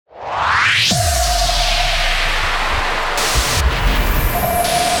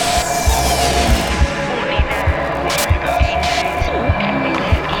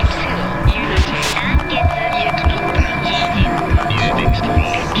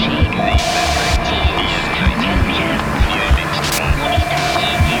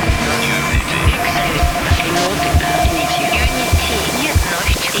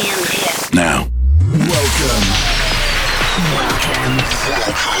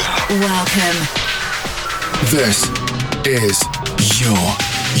Welcome. This is your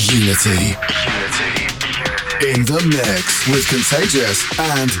Unity. In the mix with Contagious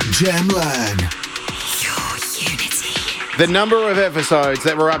and Jem Lang. The number of episodes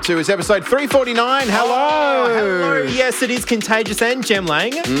that we're up to is episode 349. Hello. Hello. Yes, it is Contagious and Jem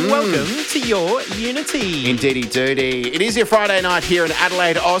Lang. Welcome to your Unity. Indeedy doody. It is your Friday night here in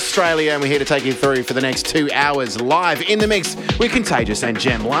Adelaide, Australia, and we're here to take you through for the next 2 hours live in the mix with Contagious and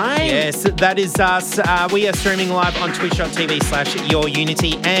Jem Lang. Yes, that is us. We are streaming live on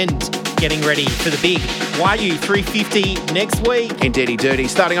twitch.tv/yourunity and getting ready for the big YU 350 next week. Indeedy doody.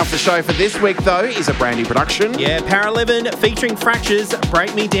 Starting off the show for this week, though, is a brand new production. Yeah, Paraleven featuring Fractures,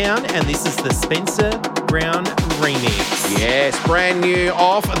 Break Me Down, and this is the Spencer Brown remix. Yes, brand new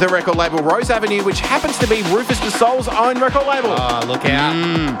off the record label Rose Avenue, which happens to be Rufus Du Sol's own record label. Oh, look out.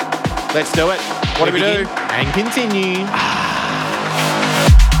 Let's do it. What do we do? And continue.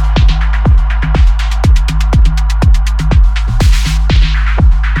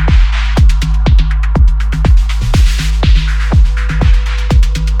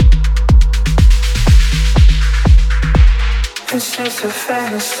 It's just a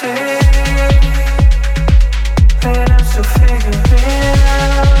fantasy, and I'm still figuring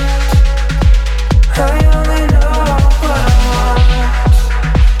out. I only know what I want.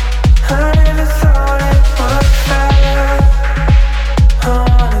 I never thought it would fail. I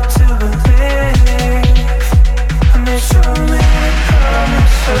wanted to believe. I made so many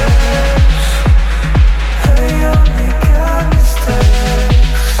promises. I only got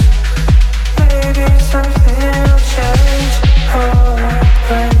mistakes. Maybe something will change.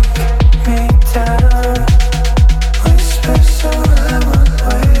 Break me down, whisper so I won't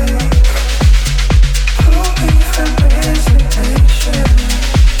wake.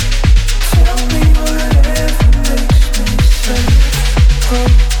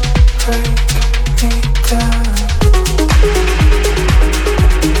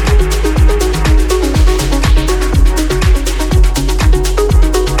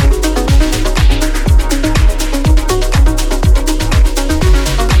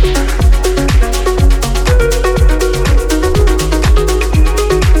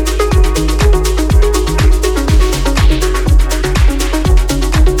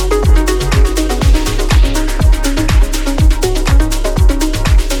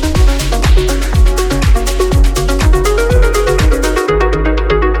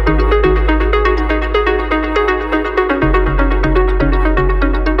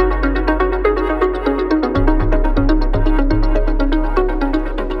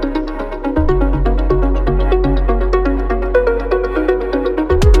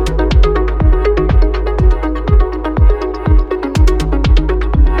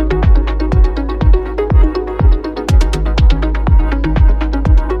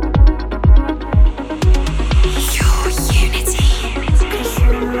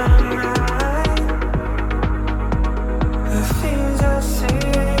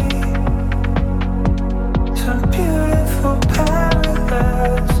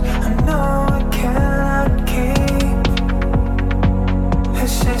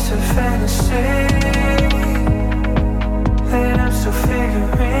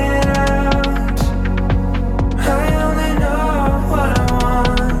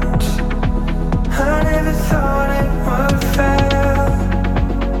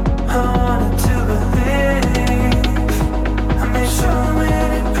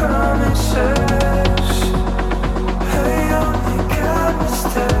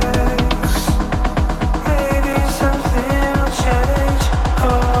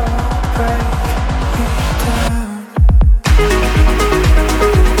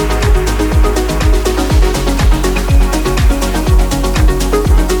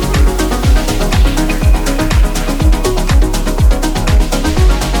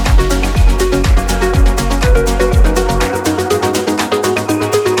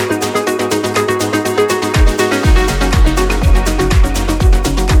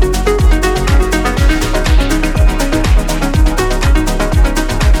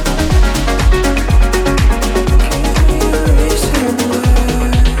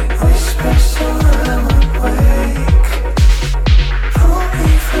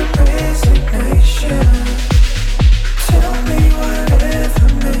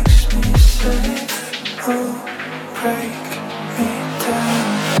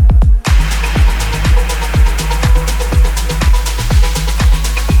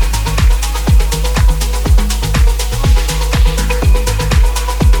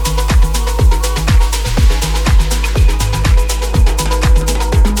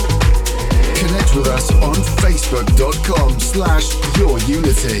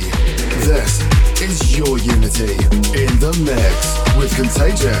 unity. This is your unity in the mix with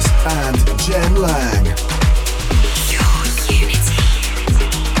Contagious and Jem Lang.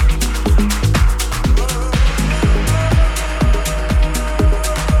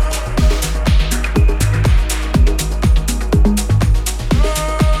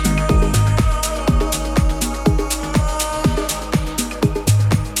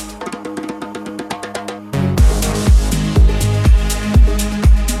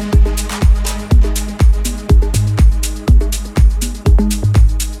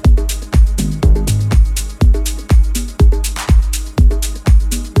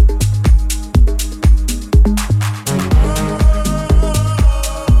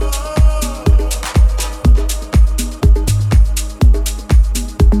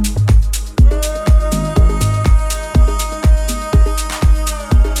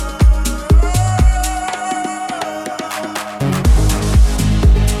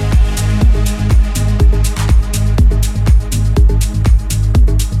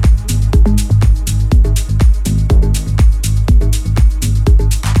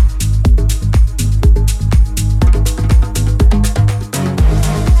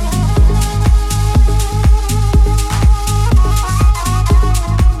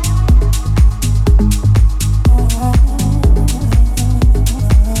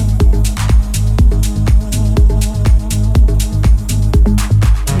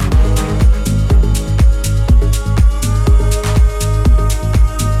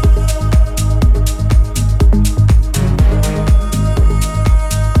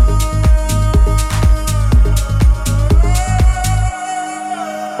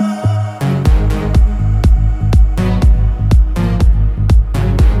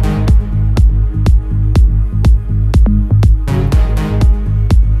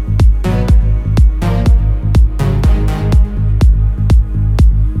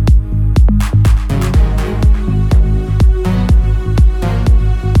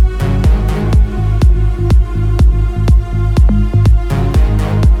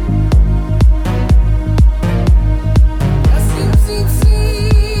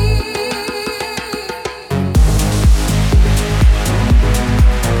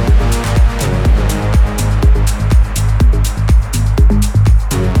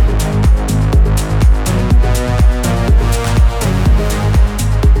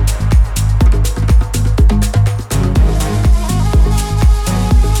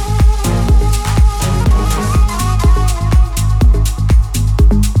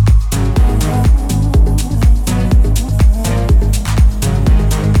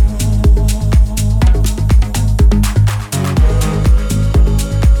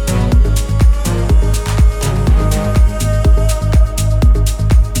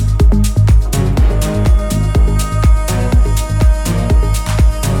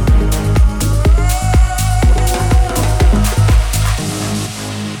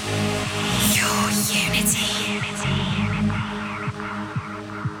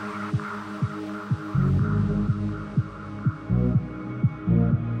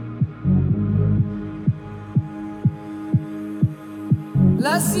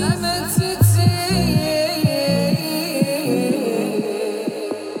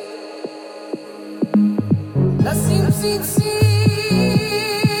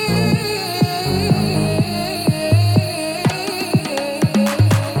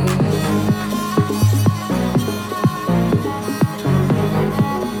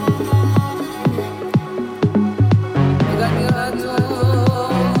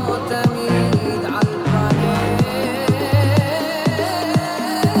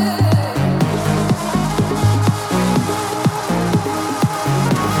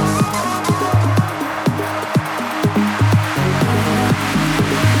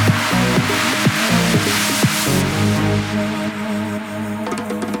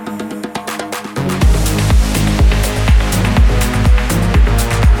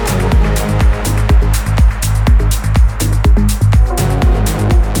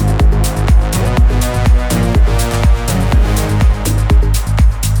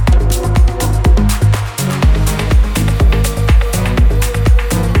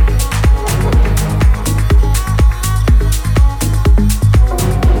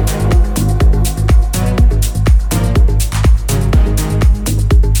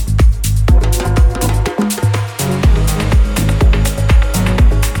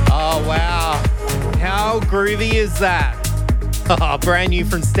 That? Brand new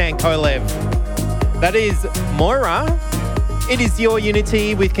from Stan Kolev. That is Moria. It is your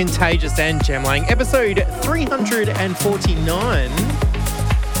unity with Contagious and Jem Lang, episode 349.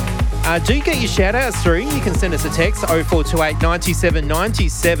 Do get your shout outs through. You can send us a text 0428 97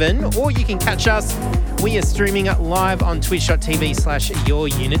 97, or you can catch us. We are streaming it live on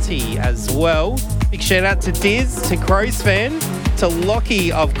twitch.tv/YourUnity as well. Big shout out to Diz, to Crows Fan, to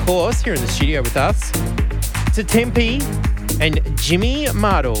Lockie, of course, here in the studio with us, to Tempe and Jimmy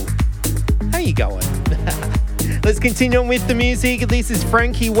Martle. How you going? Let's continue on with the music. This is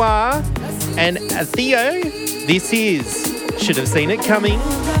Franky Wah and AETHO. This is Should Have Seen It Coming,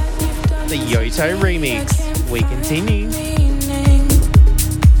 the Yotto remix. We continue.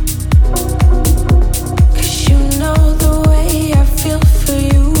 Cause you know the way I feel for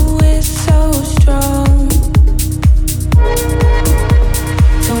you is so strong.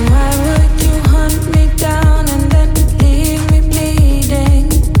 So why would you hunt me down and then leave me bleeding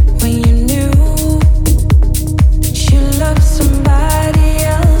when you knew that you loved somebody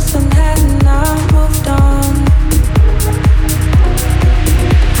else and had not moved on?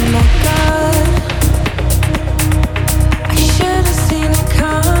 Oh my God, I should have seen it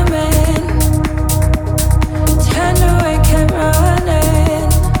coming. Turned away, kept running.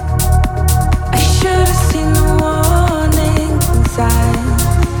 I should have seen the warning signs.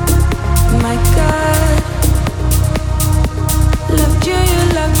 My God, loved you, you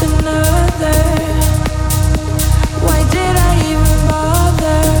loved another. Why did I even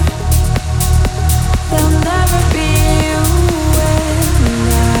bother? There'll never be you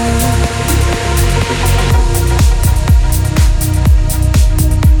and I.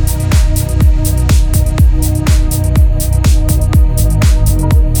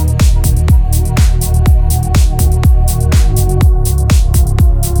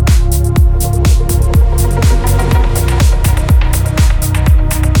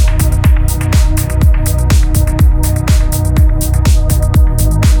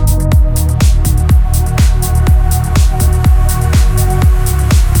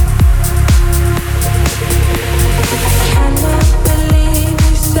 Cannot believe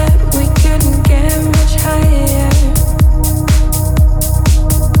you said we couldn't get much higher.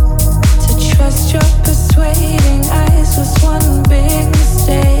 To trust your persuading eyes was one big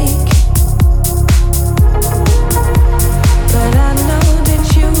mistake. But I know that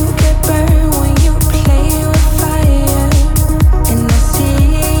you get burned when you play with fire. And I see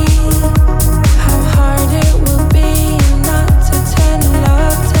how hard it will be not to turn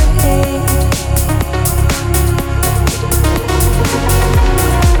love to hate.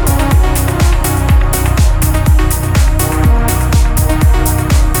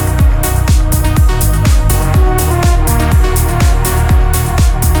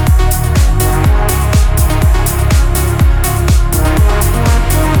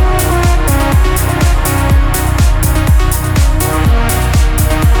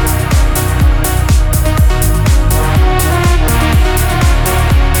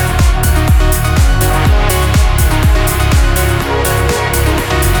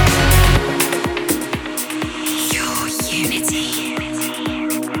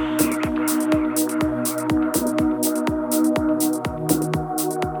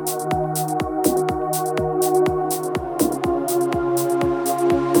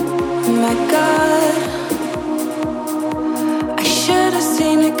 My God, I should have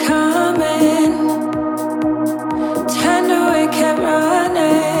seen it coming. Turned away, kept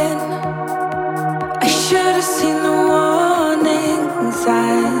running. I should have seen the warning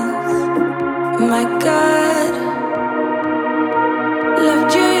signs. My God,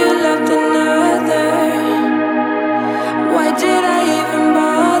 loved you, you loved another. Why did I even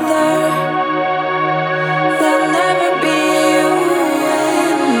bother? There'll never be you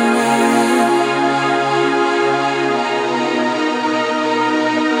and I.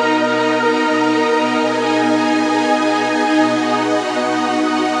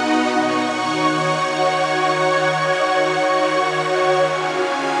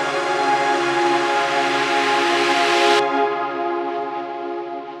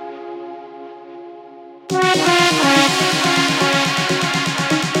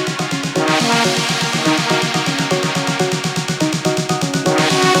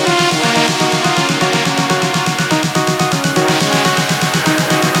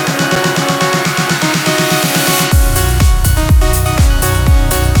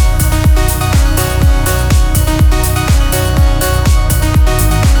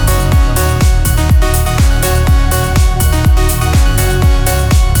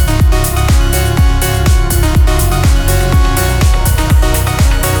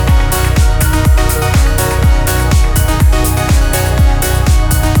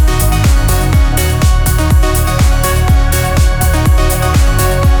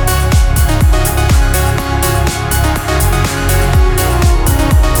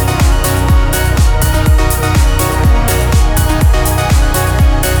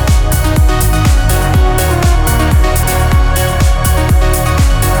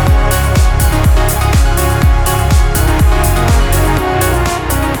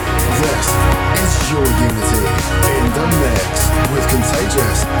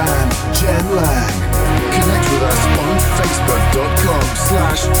 Contagious and Jem Lang. Connect with us on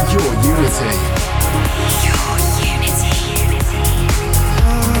facebook.com/yourunity.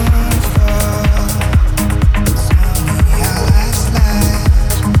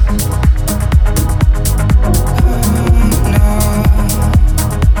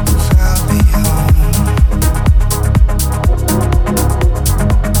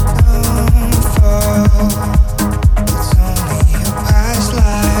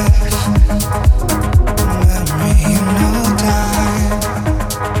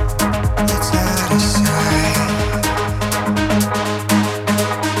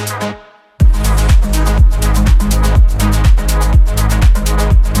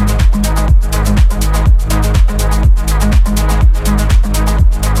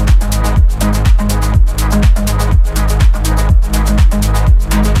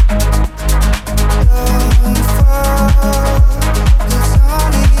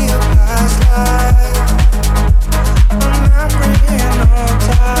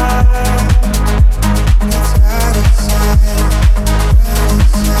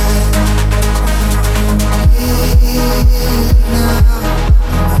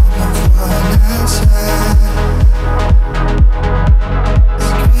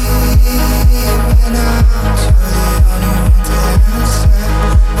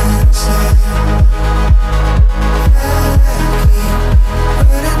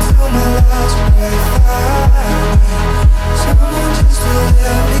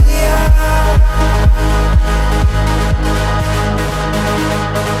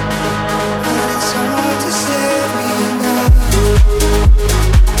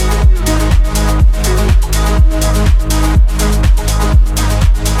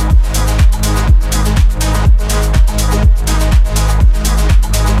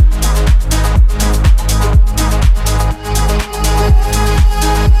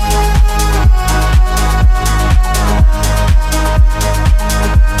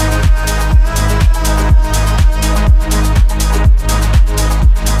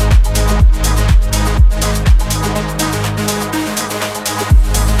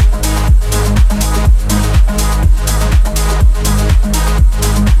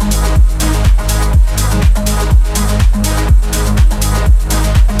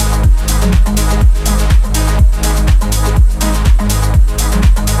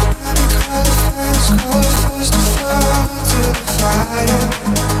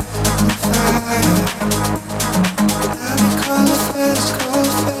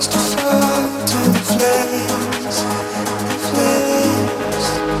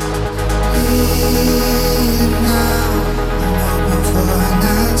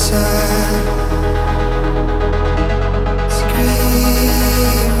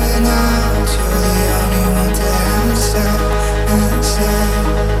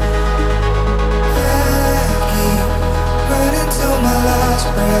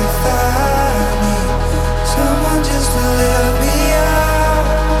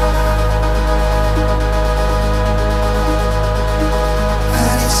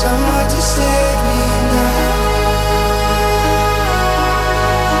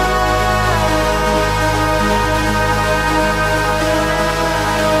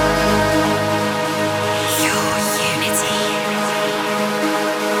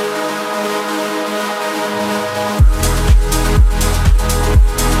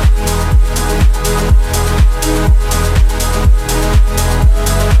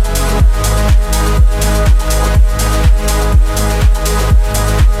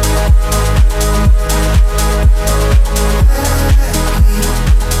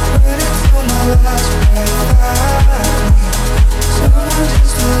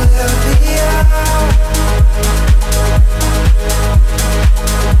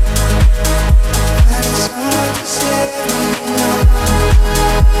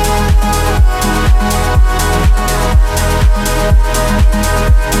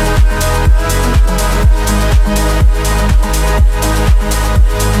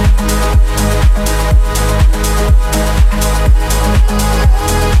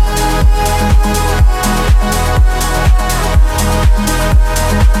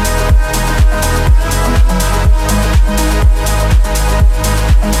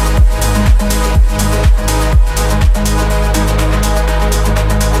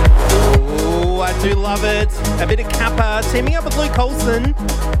 A bit of Capa teaming up with Coulson.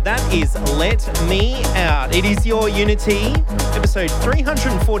 That is Let Me Out. It is your Unity, episode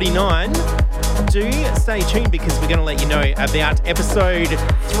 349. Do stay tuned because we're going to let you know about episode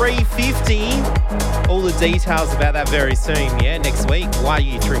 350. All the details about that very soon. Yeah, next week.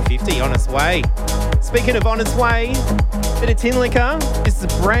 YU 350 on its way. Speaking of on its way, bit of Tinlicker. This is a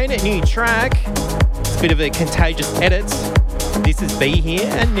brand new track. It's a bit of a contagious edit. This is Be Here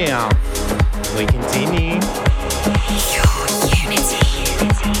and Now. We continue. Your unity.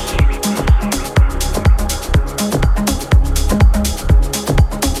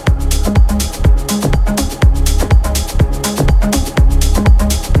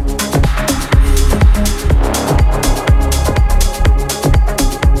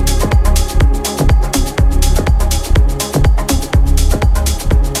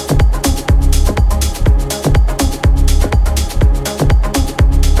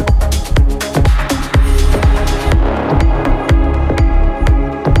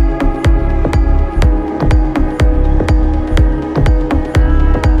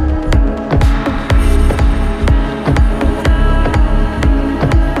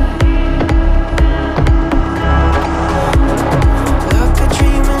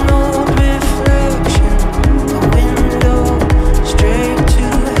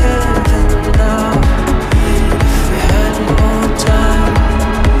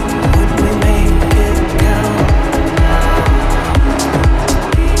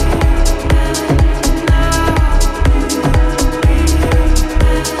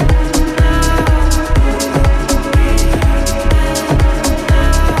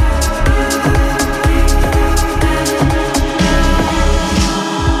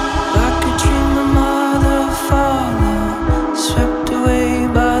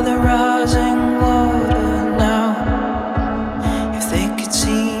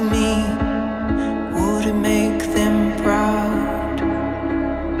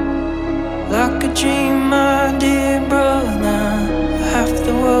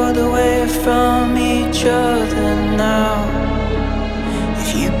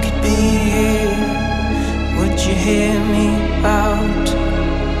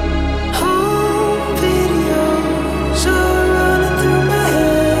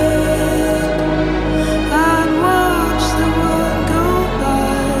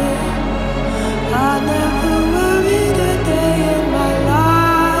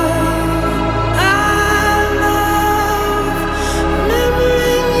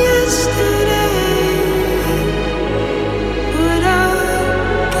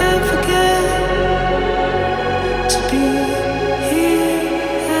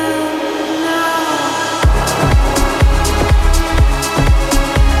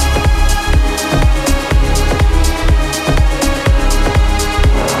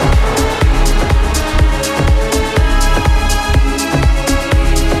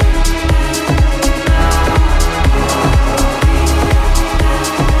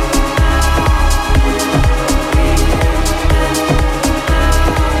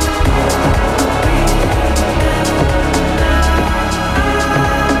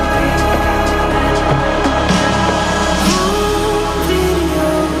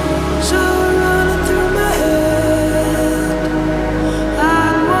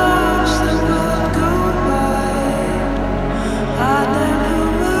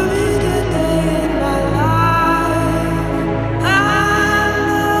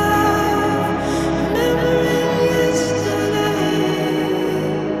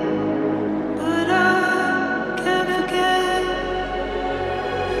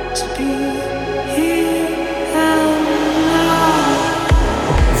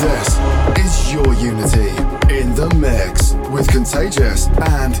 Contagious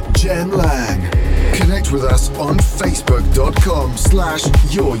and Jem Lang. Connect with us on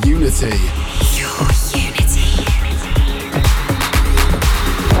facebook.com/yourunity. Your unity.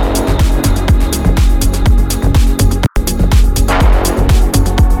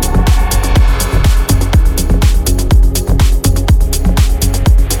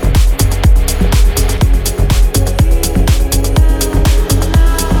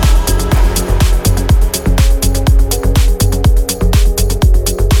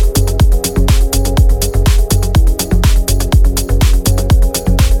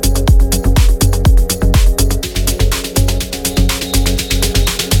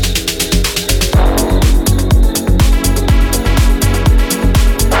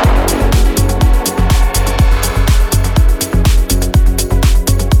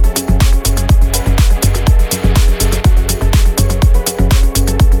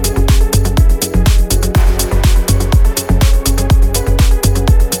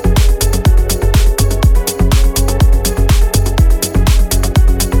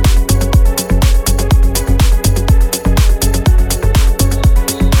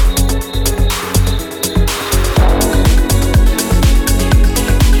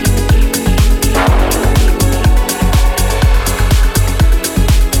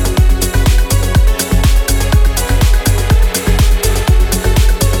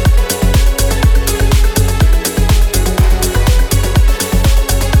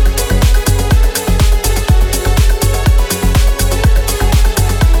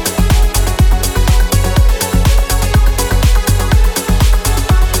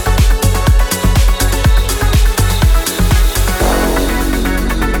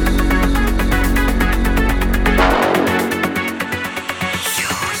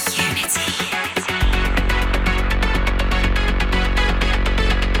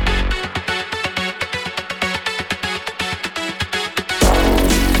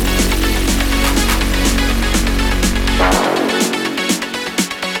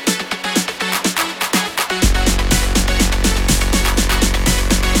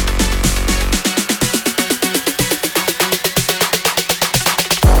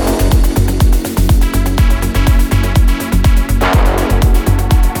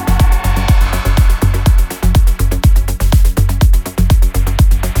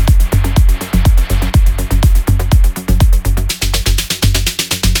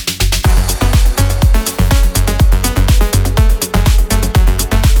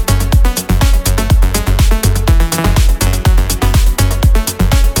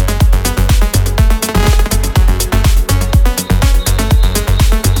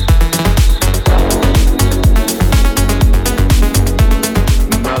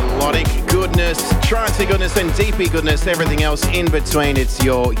 deepy goodness, everything else in between. It's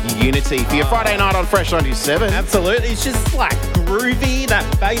your unity for your Friday night on Fresh 97. Absolutely. It's just like groovy,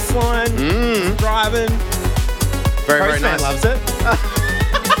 that bass line, driving. Very, very Postman nice. loves it.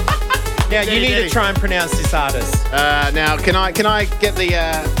 Now, you need to try and pronounce this artist. Now, can I get the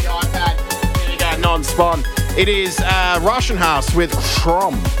iPad? Here you go, non-spawn. It is Rauschhaus with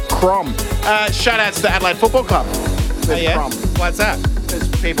Chrom. Shout out to the Adelaide Football Club. Oh, yeah? Chrom. What's that? There's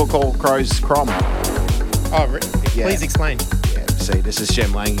people call crows Chrom. Oh, Yeah. please explain. Yeah, see, this is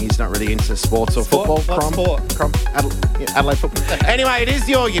Jem Lang. He's not really into sports or football. What's sport? Adelaide football. Anyway, it is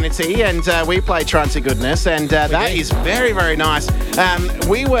your unity, and we play Trance of Goodness, and that is very, very nice.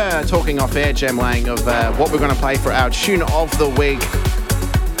 We were talking off air, Jem Lang, of what we're going to play for our tune of the week.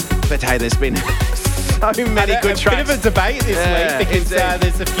 But hey, there's been so many good tracks. A bit of a debate this week because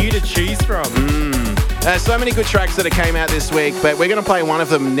there's a few to choose from. So many good tracks that have came out this week, but we're going to play one of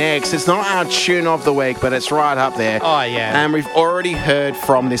them next. It's not our tune of the week, but it's right up there. Oh, yeah. And we've already heard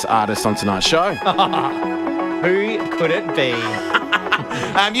from this artist on tonight's show. Who could it be?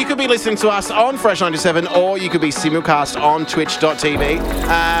 You could be listening to us on Fresh 97, or you could be simulcast on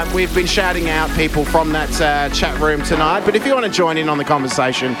twitch.tv. We've been shouting out people from that chat room tonight, but if you want to join in on the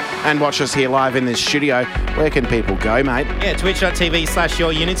conversation and watch us here live in this studio, where can people go, mate? Yeah,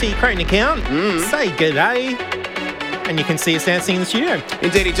 twitch.tv/yourunity. Create an account, say g'day, and you can see us dancing in the studio.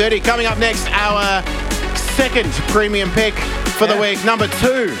 Indeedy dirty. Coming up next, our second premium pick for the week, number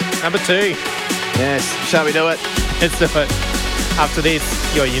 2. Number 2. Yes, shall we do it? Let's do it. After this,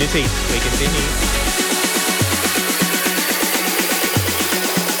 Your Unity. We continue.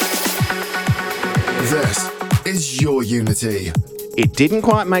 This is Your Unity. It didn't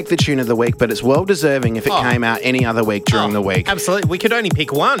quite make the tune of the week, but it's well deserving if it came out any other week during the week. Absolutely. We could only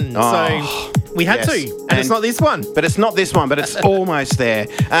pick one, so we had to. And it's not this one. But it's not this one, but it's almost there.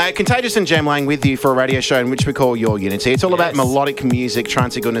 Contagious and Jem Lang with you for a radio show in which we call Your Unity. It's all about melodic music,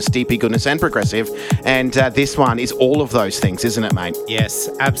 trance goodness, deepy goodness, and progressive. And this one is all of those things, isn't it, mate? Yes,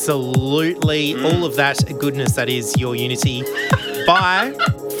 absolutely. All of that goodness that is Your Unity by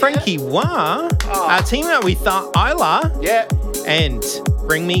Franky teaming up with iiola. Yeah. And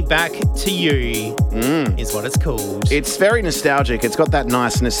Bring Me Back to You is what it's called. It's very nostalgic. It's got that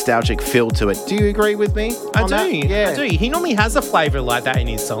nice nostalgic feel to it. Do you agree with me? I do. That? Yeah. I do. He normally has a flavour like that in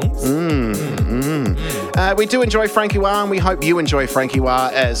his songs. We do enjoy Franky and we hope you enjoy Franky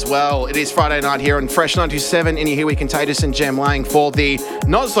as well. It is Friday night here on Fresh 97, and you're here with Contagious and Jem Lang for the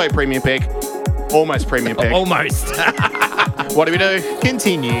not so premium pick, almost premium pick. Almost. What do we do?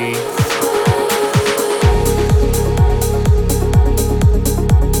 Continue.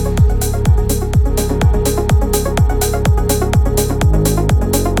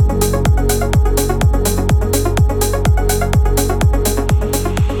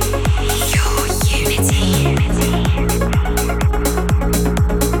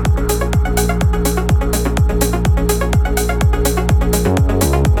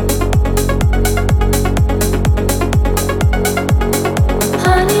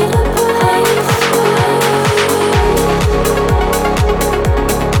 I need a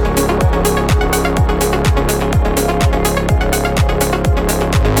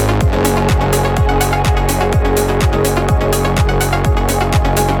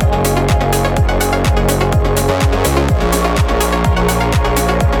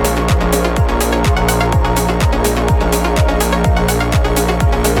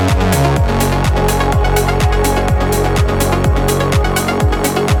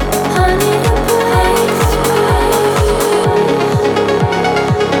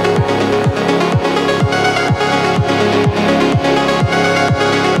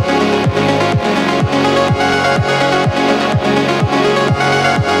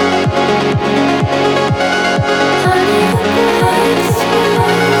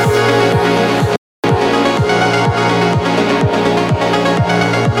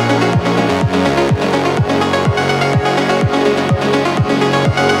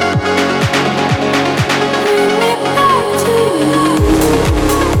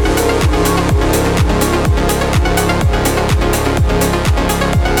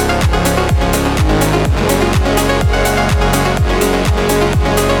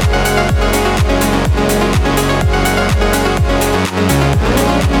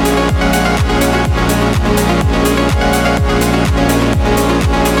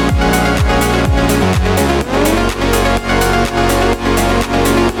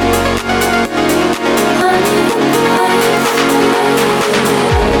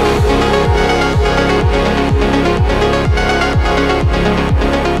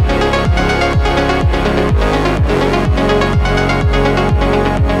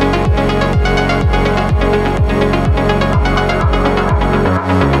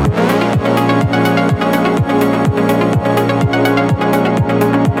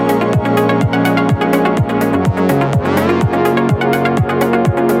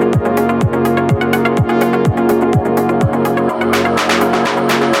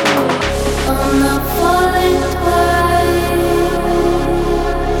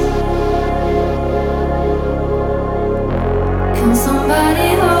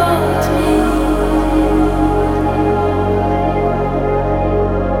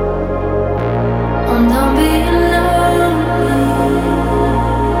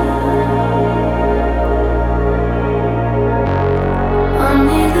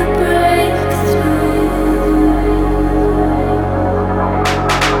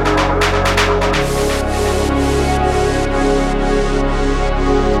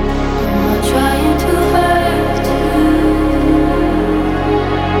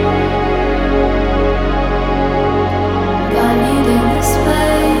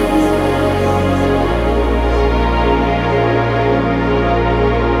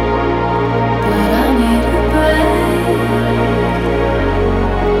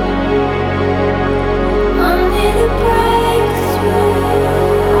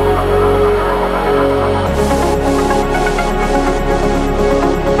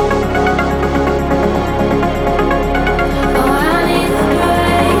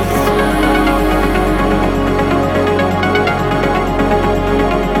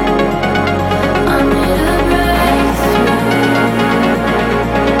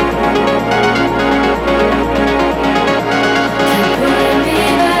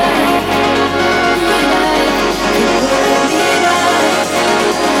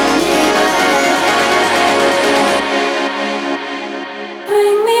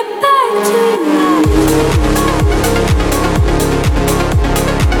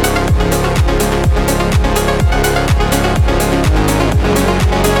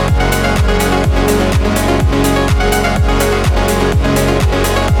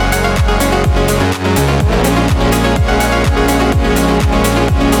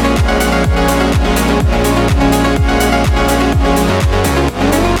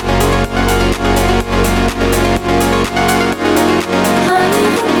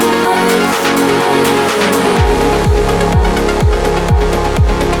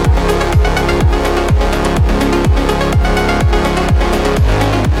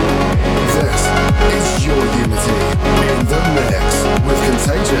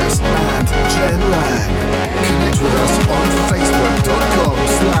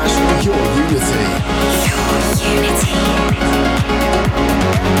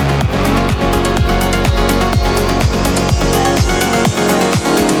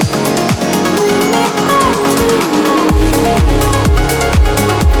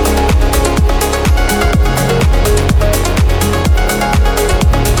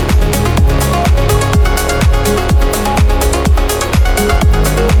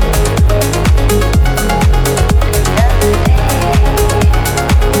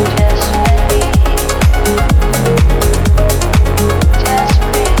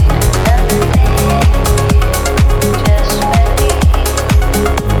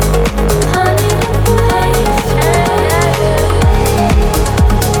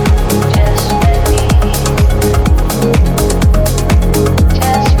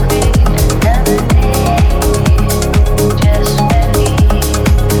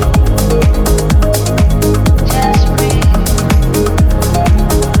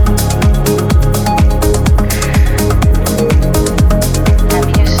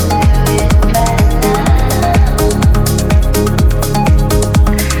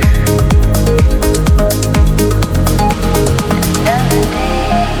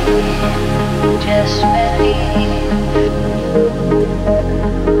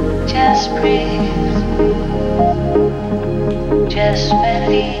Just breathe. Just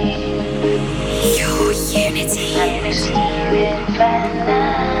believe. Your unity. I'm used to it by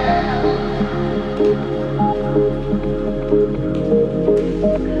now.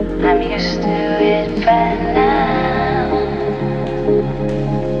 I'm used to it by now.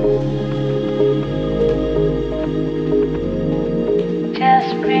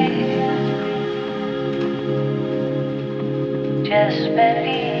 Just breathe. Just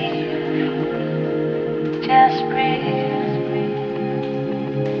believe. Just breathe.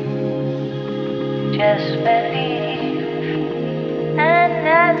 Just believe.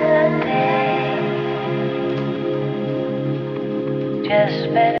 Another day. Just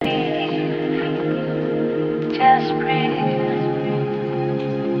believe. Just breathe.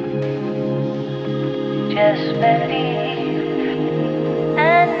 Just believe.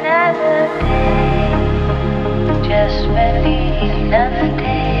 Another day. Just believe. Another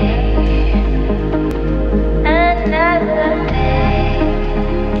day. Another day.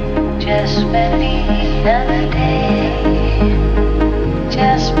 Just believe. Another day.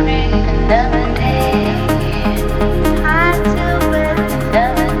 Just breathe. Another day. I do it.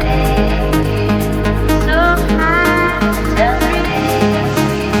 Another day. So high. Another day.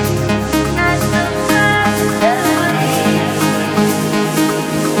 Not so far. Another day.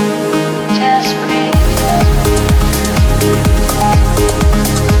 Just breathe.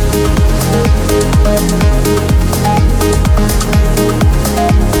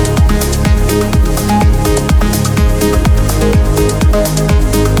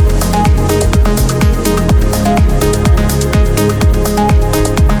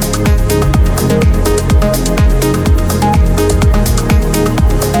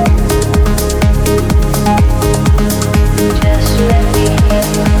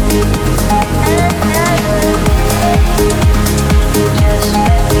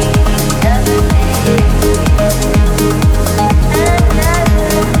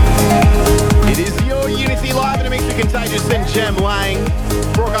 Contagious Jem Lang,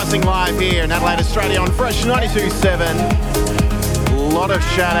 broadcasting live here in Adelaide, Australia on Fresh 92.7. A lot of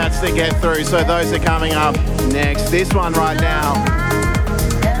shout outs to get through, so those are coming up next. This one right now,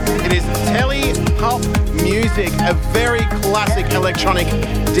 it is Télépopmusik, a very classic electronic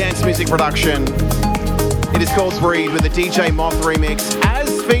dance music production. It is called Breed with a djmoth remix,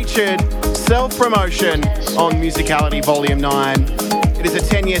 as featured self-promotion on Musicality Volume 9. It is a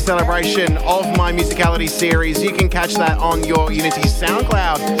 10-year celebration of my Musicality series. You can catch that on Your Unity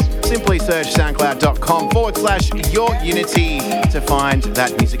SoundCloud. Simply search soundcloud.com/Your Unity to find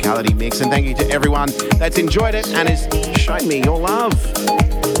that Musicality mix. And thank you to everyone that's enjoyed it and has shown me your love.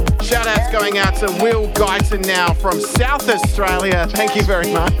 Shout outs going out to Will Guyton now from South Australia. Thank you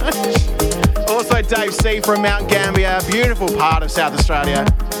very much. Also Dave C from Mount Gambier, beautiful part of South Australia.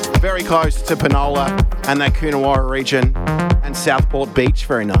 Very close to Penola and that Coonawarra region. And Southport Beach,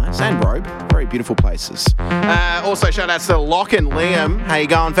 very nice. And Robe, very beautiful places. Also shout outs to Locke and Liam. How you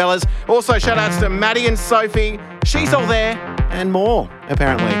going, fellas? Also shout outs to Maddie and Sophie. She's all there and more,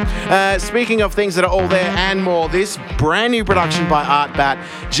 apparently. Speaking of things that are all there and more, this brand new production by ARTBAT.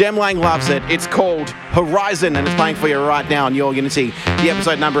 Jem Lang loves it. It's called Horizon and it's playing for you right now on Your Unity. The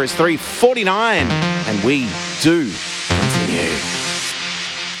episode number is 349 and we do continue.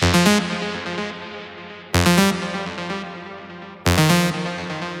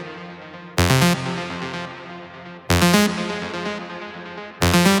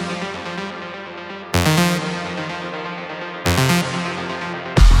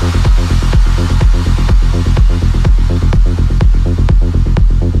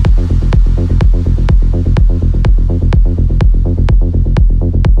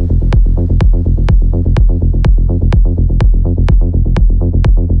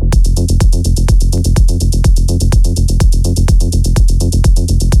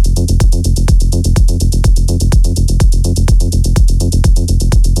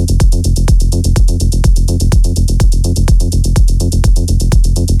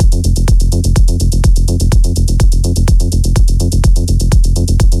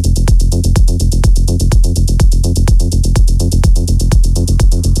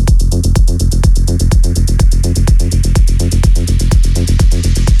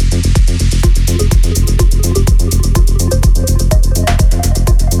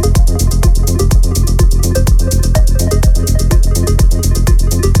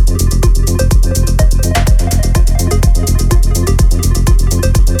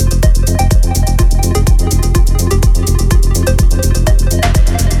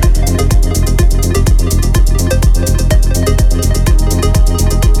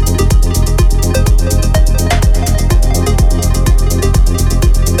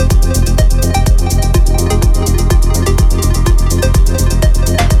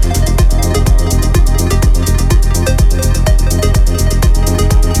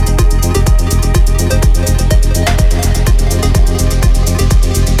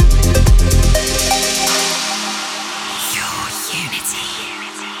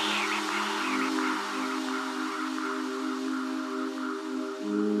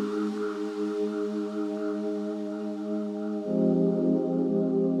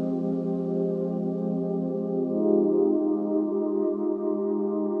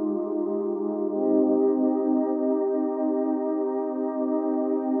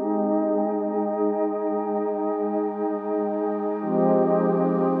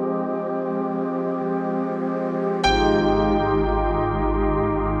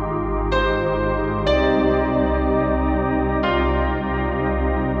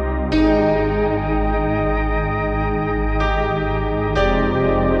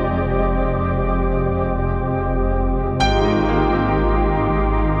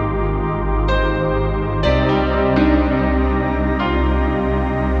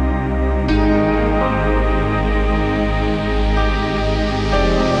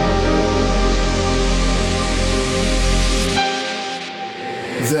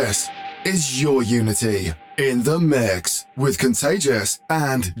 is your unity in the mix with Contagious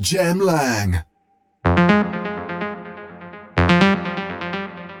and Jem Lang.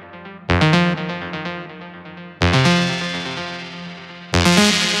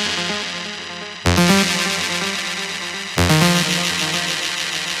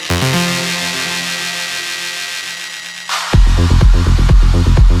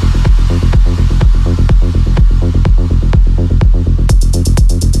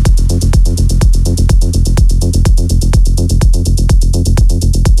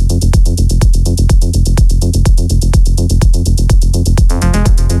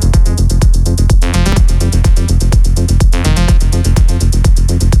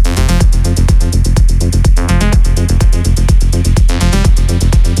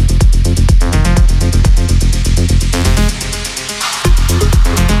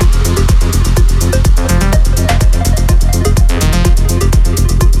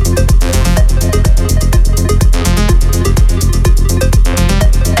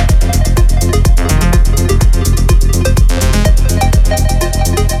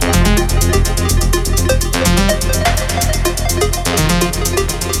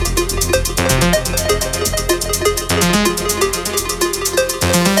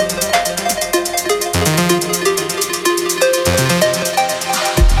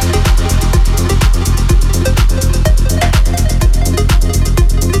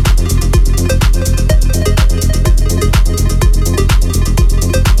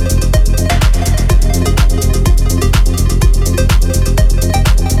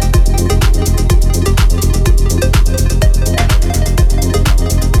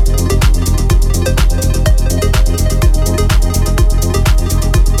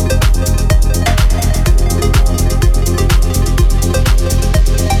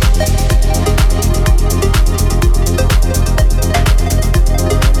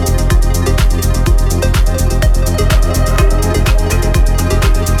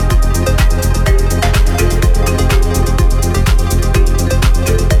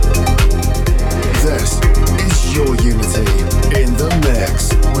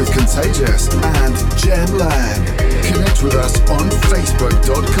 Contagious and Jem Lang. Connect with us on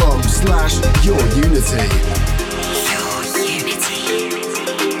facebook.com/yourunity.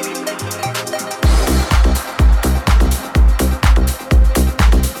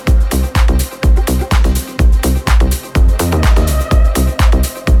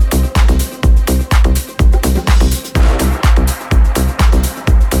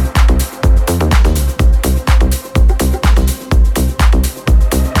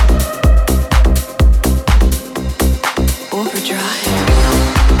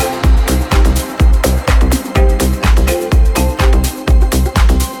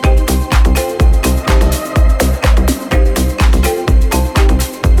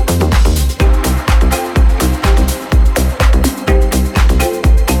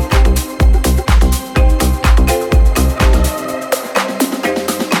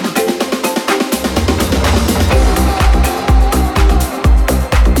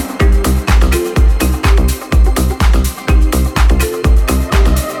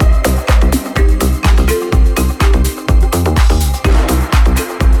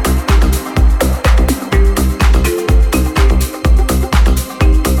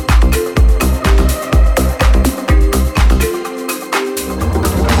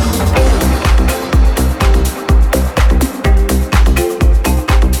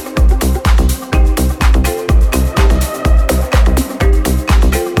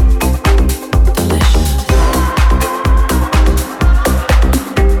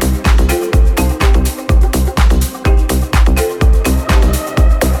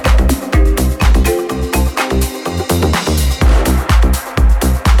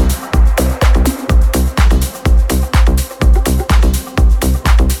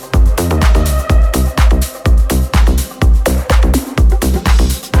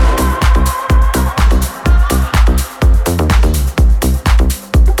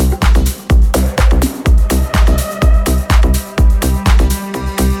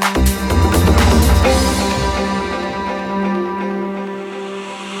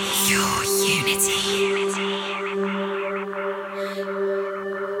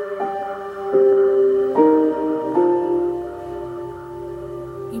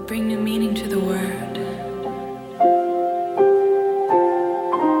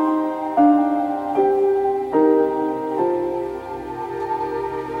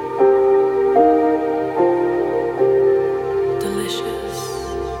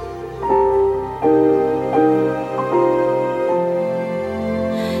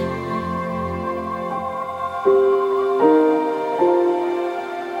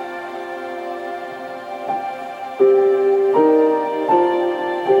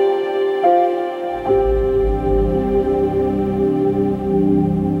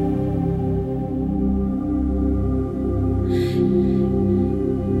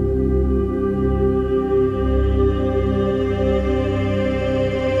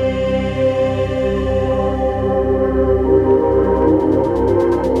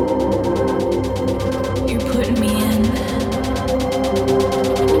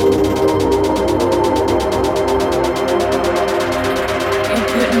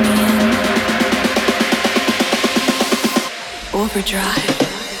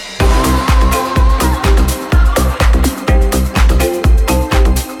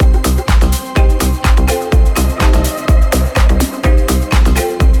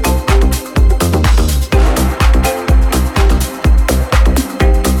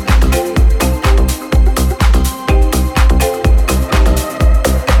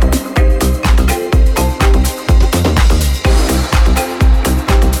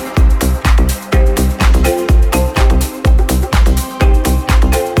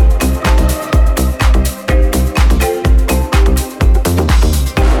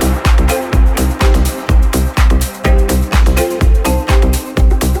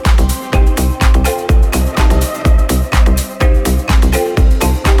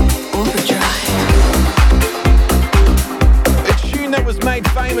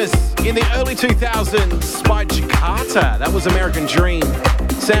 in the early 2000s by Jakarta. That was American Dream,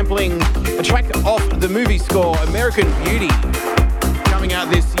 sampling a track off the movie score American Beauty. Coming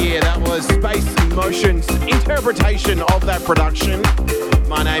out this year, that was Space Motion's interpretation of that production.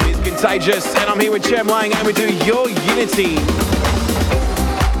 My name is Contagious, and I'm here with Jem Lang, and we do Your Unity.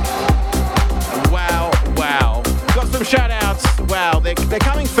 Wow. Got some shout-outs. Wow, they're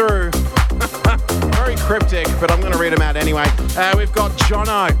coming through. Very cryptic, but I'm going to read them out anyway. We've got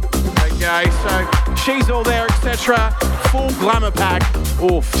Jono. Okay, so she's all there, etc. Full glamour pack.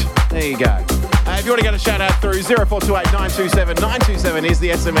 Oofed. There you go. If you want to get a shout-out through, 0428 927 927 is the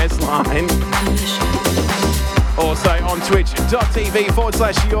SMS line. Also on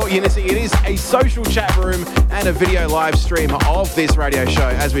twitch.tv/Your Unity. It is a social chat room and a video live stream of this radio show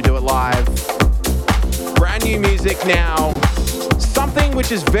as we do it live. Brand new music now. Something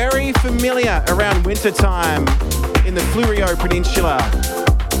which is very familiar around winter time in the Fleurieu Peninsula.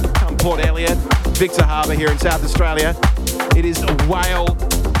 Port Elliot, Victor Harbour here in South Australia. It is Whale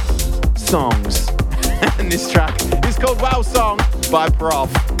Songs. And this track is called Whale Song by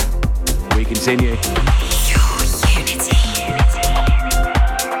PROFF. We continue.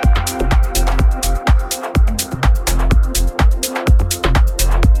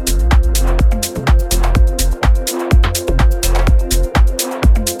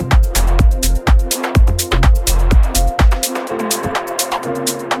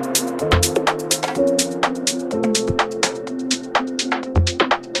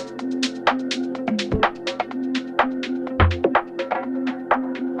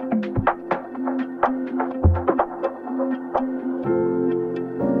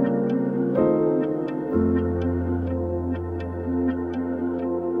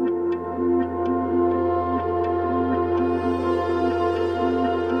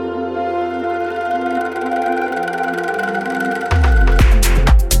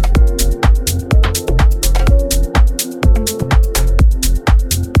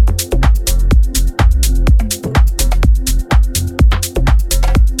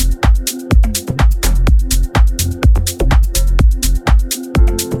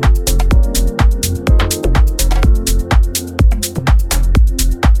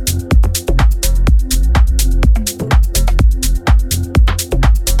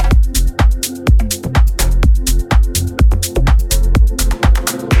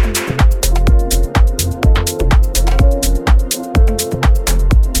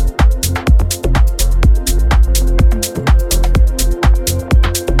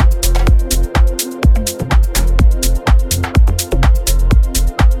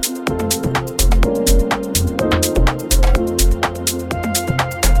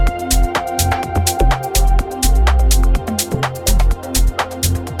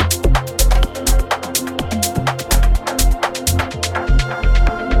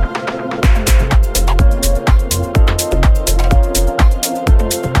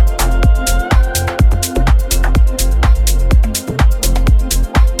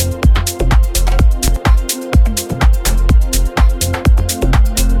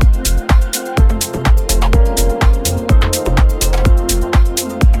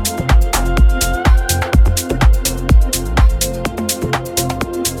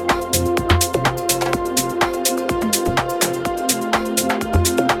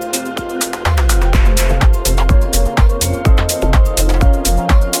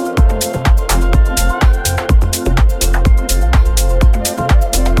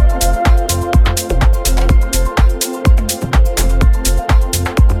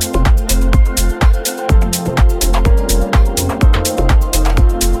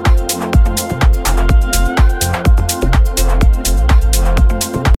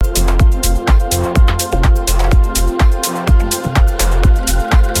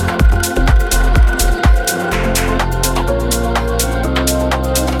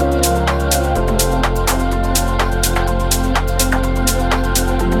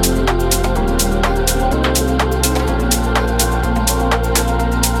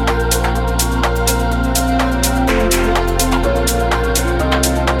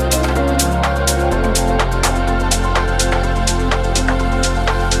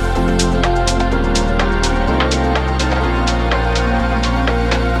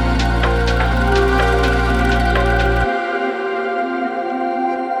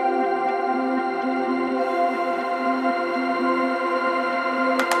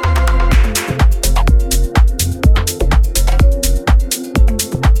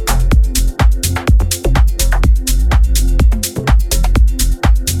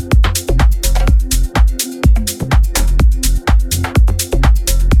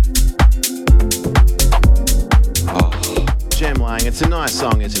 It's a nice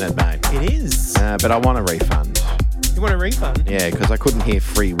song, isn't it, mate? It is. But I want a refund. You want a refund? Yeah, because I couldn't hear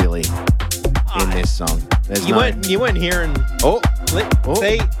Free Willy in this song. There's You weren't hearing. Oh,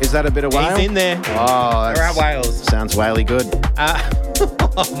 See, is that a bit of whale? he's in there. Oh, There are whales. sounds whaley good.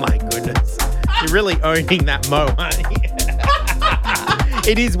 Oh my goodness. You're really owning that mo, aren't you?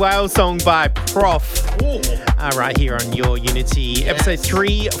 It is Whale Song by PROFF. Right here on Your Unity, episode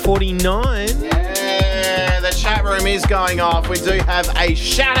 349. Yeah, the chat room is going off. We do have a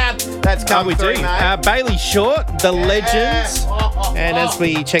shout out that's come we through, do. mate. Bailey Short, the legend. And as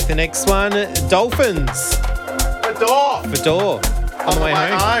we check the next one, Dolphins. Fedor. On the way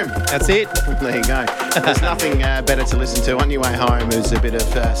home. That's it. There you go. There's nothing better to listen to on your way home. Is a bit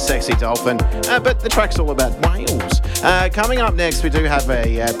of sexy dolphin. But the track's all about whales. Coming up next, we do have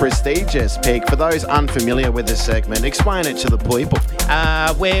a prestigious pick. For those unfamiliar with this segment, explain it to the people.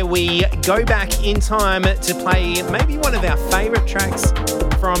 Where we go back in time to play maybe one of our favourite tracks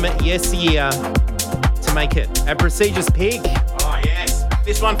from yesteryear to make it a prestigious pick. Oh, yes.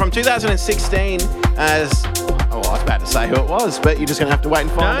 This one from 2016 as... Oh, I was about to say who it was, but you're just going to have to wait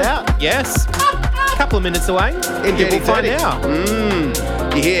and find out. Yes. A couple of minutes away. Indeed, we'll find out.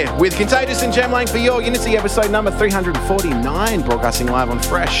 You're here with Contagious and Jem Lang for Your Unity, episode number 349, broadcasting live on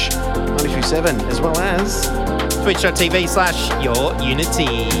Fresh 92.7, as well as Twitch.tv/Your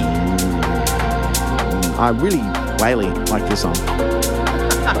Unity. I really like this song.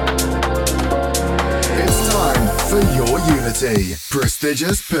 It's time for Your Unity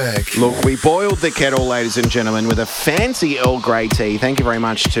Prestigious Pick. Look, we boiled the kettle, ladies and gentlemen, with a fancy Earl Grey tea. Thank you very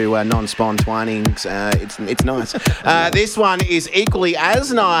much to Non-Spawn Twinings. It's nice. This one is equally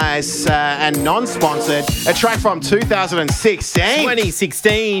as nice and non-sponsored. A track from 2016.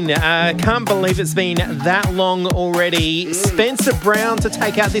 2016. Can't believe it's been that long already. Spencer Brown to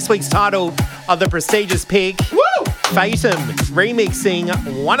take out this week's title of the prestigious pick. Woo! Fatum remixing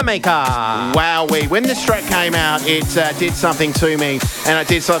Wanamaker. Wowee. When this track came out, it did something to me, and it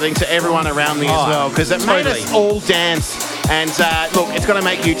did something to everyone around me as well, because it made us all dance. And look, it's going to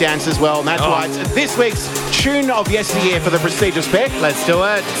make you dance as well, and that's why it's this week's tune of yesteryear for the prestigious pick. Let's do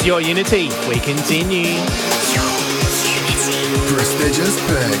it. It's Your Unity. We continue. Prestigious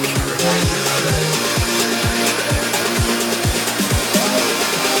Pick.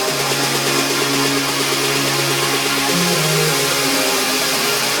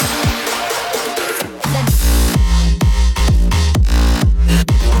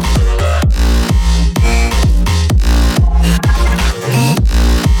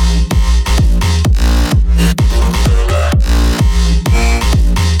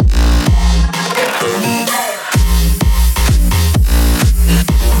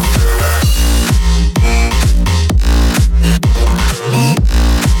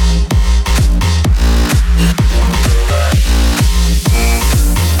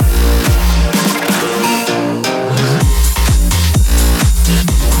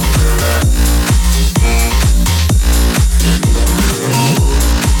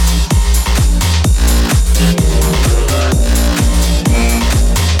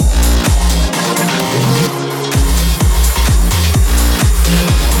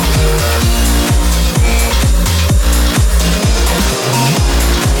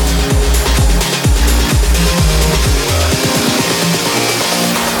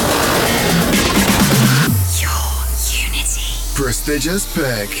 Prestigious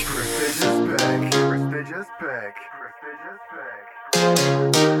Pick. Prestigious Pick. Prestigious Pick. Prestigious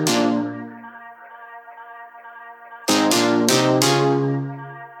Pick.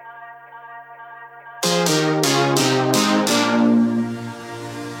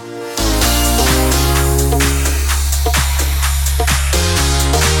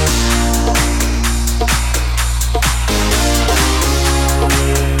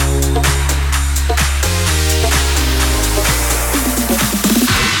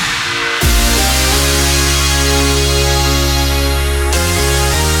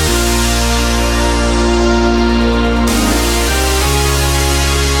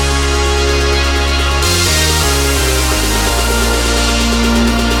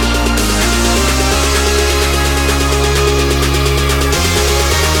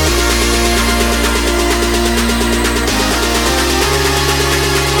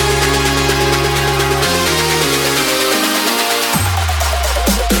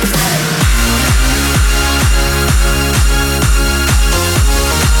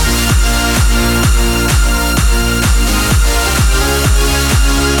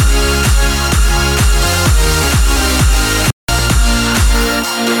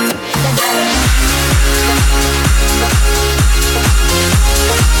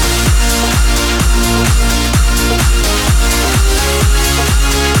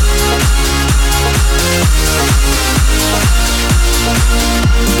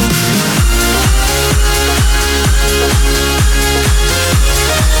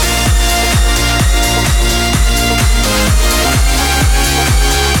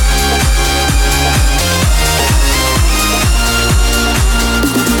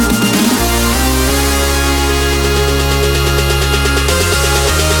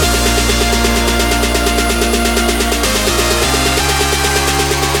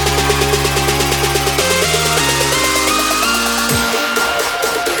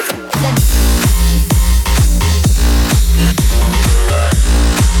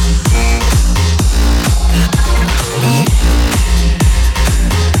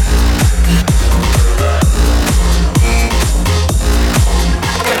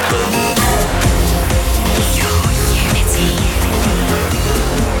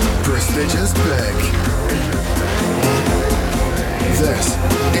 first pick.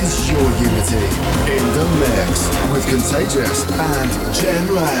 This is your Unity in the mix with Contagious and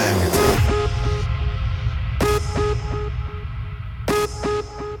Jem Lang.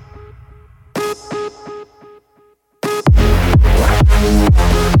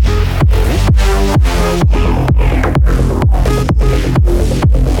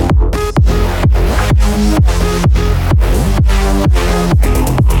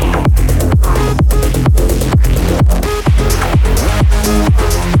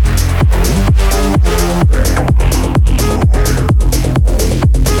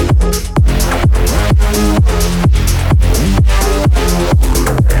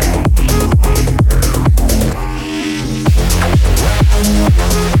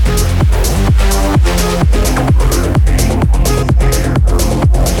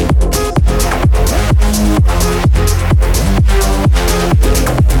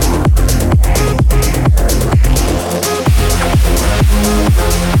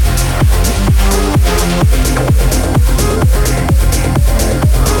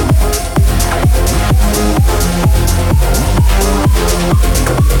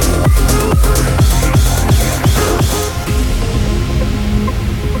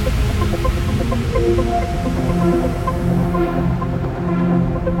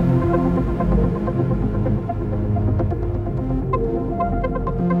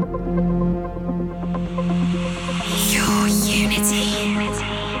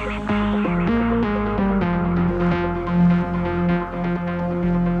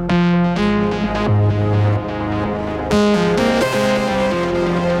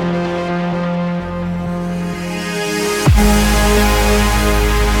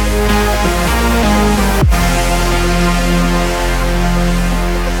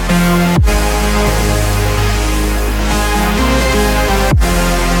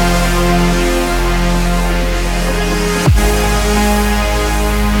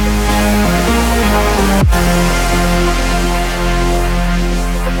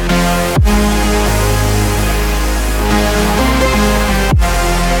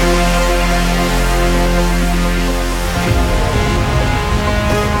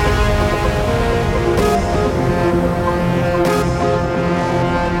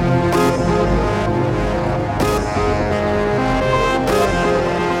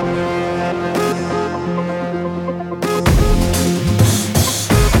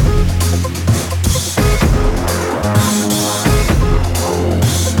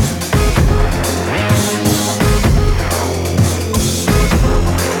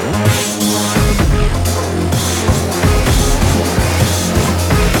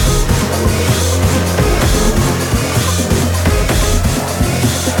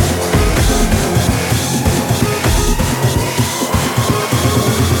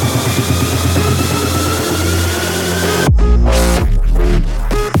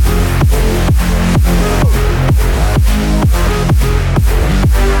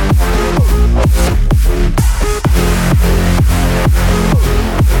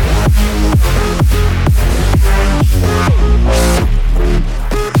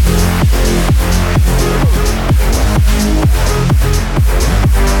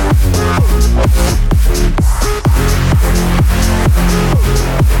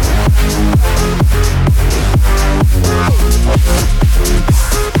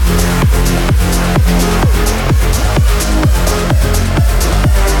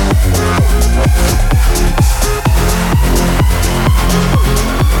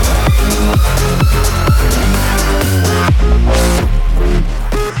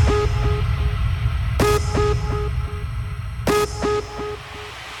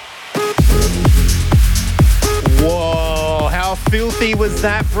 Filthy was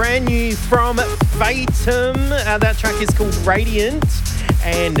that, brand new from Fatum. That track is called Radiant,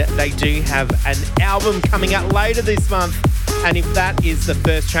 and they do have an album coming out later this month. And if that is the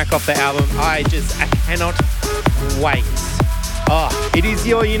first track off the album, I cannot wait. It is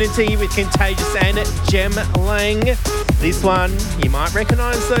Your Unity with Contagious and Jem Lang. This one, you might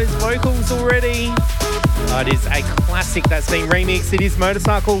recognise those vocals already. It is a classic that's been remixed. It is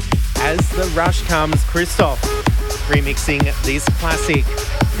Motorcycle As the Rush Comes. Cristoph remixing this classic.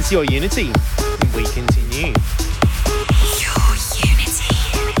 It's Your Unity, and we continue.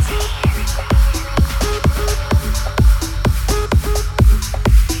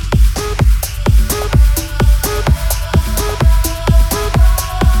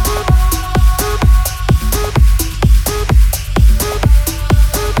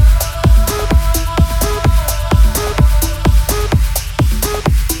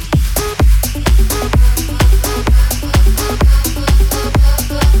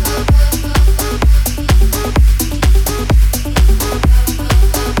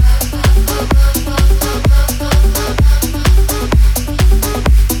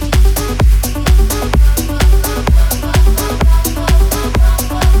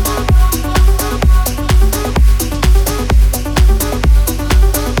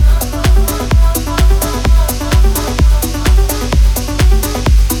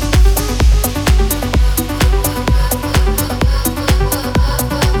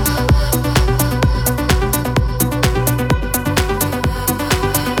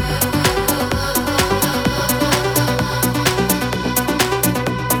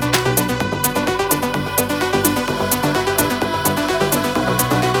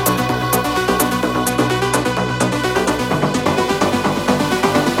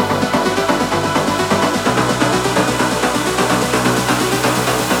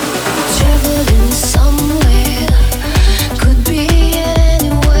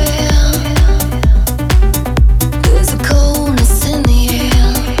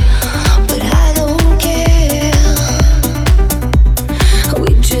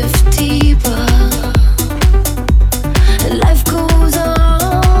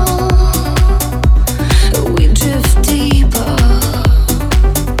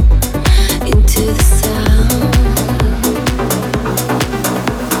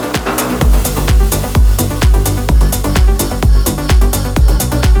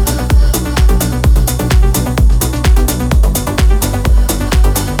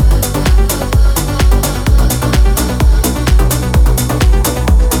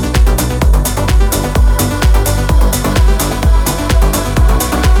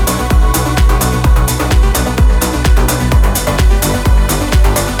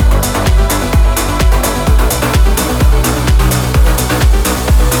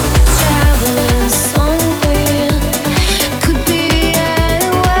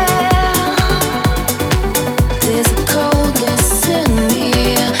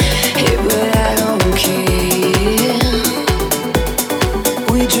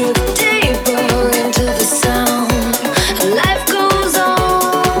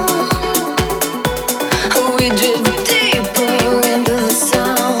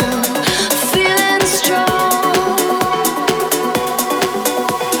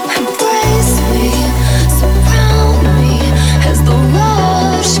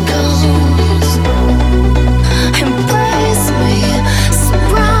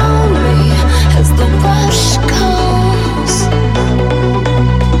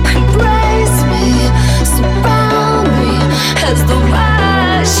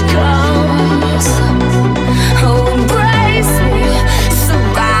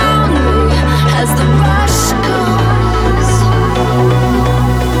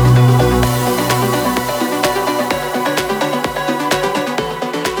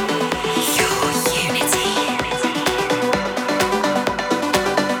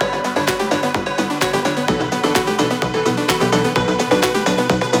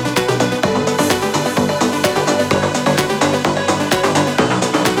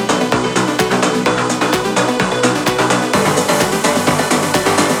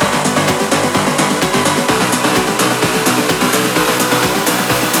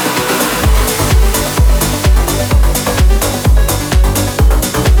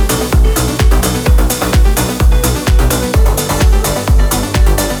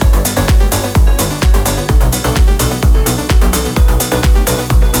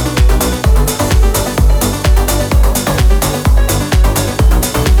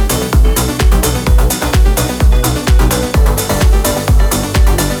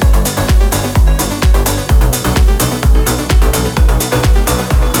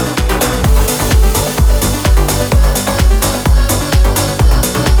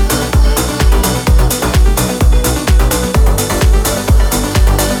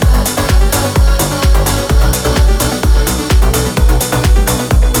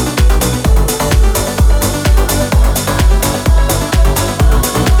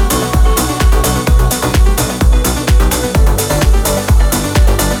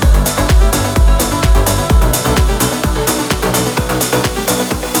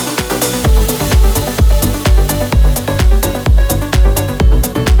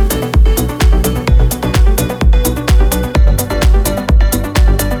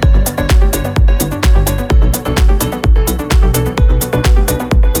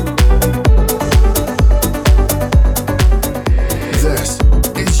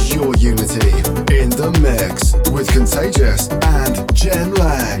 your unity in the mix with Contagious and Jem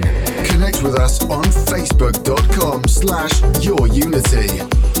Lang. Connect with us on facebook.com/yourunity.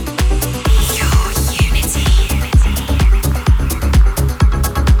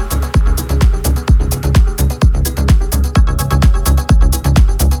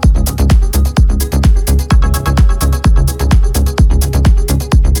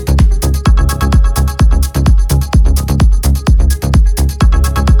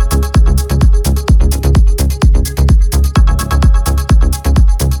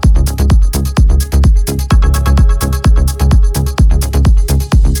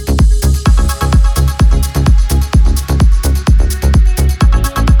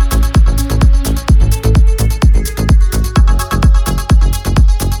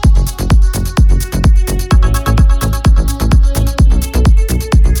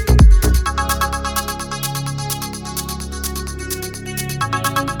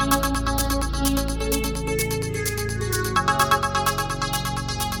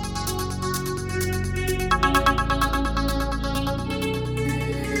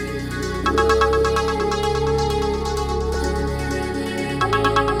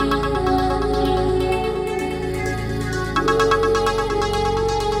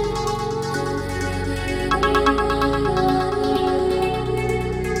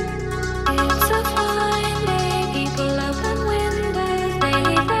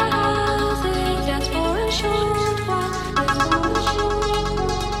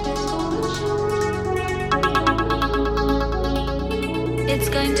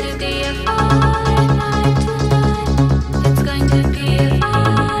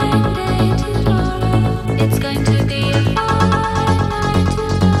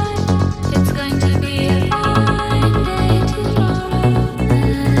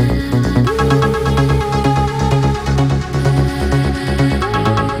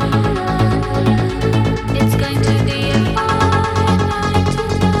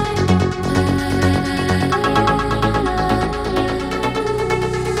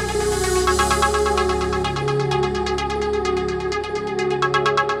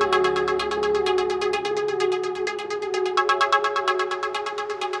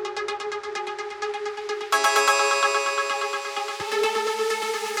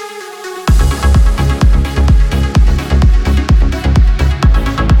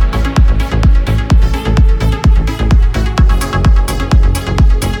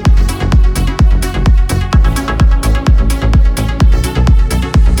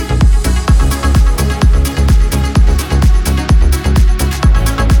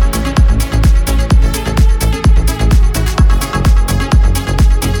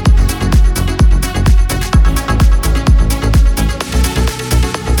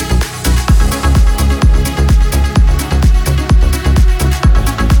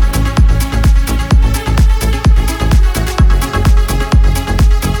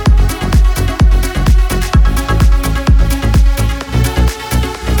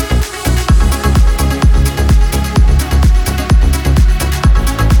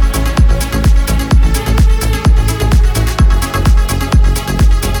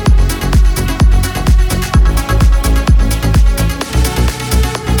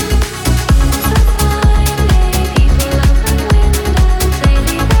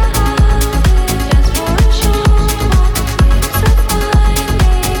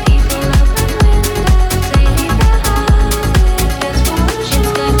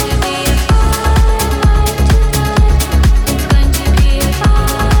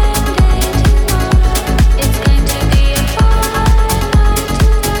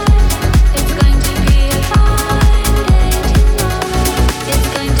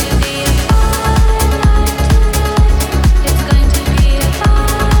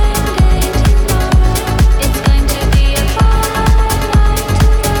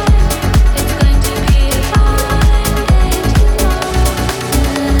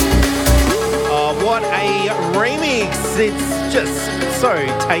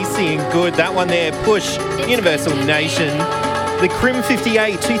 tasty and good. That one there, Push, Universal Nation. The Crim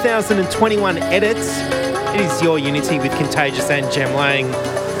 58 2021 edits. It is Your Unity with Contagious and Jem Lang.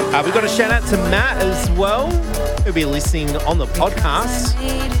 We've got a shout out to Matt as well, who'll be listening on the podcast.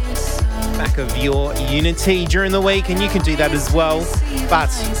 Back of Your Unity during the week, and you can do that as well. But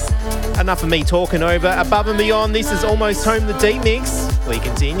enough of me talking over. Above and Beyond, this is Almost Home, the deep mix. We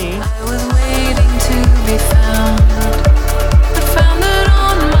continue. I was waiting to be found, but found it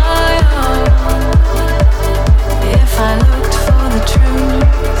on my own. If I looked for the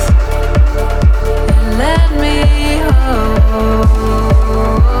truth, it led me home.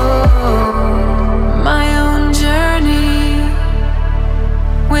 My own journey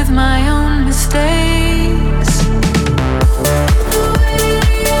with my own mistakes. The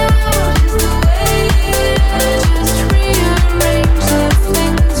way out is the way in. Just rearrange the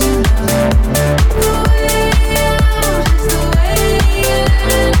things you know. The way out is the way in.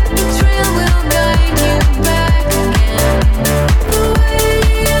 The trail will guide you back again. The way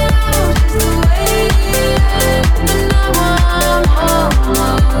out is the way in. And now I'm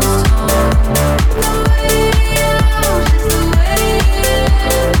almost home. The way out is the way in.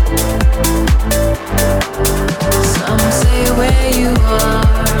 Some say where you are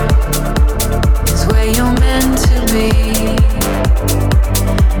is where you're meant to be.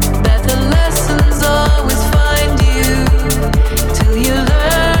 That the lessons always find you till you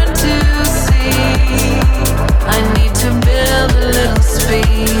learn to see. I need to build a little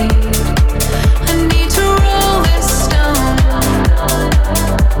speed. I need to roll this stone.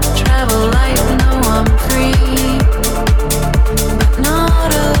 Travel light, know I'm free, but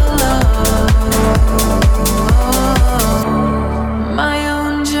not alone. My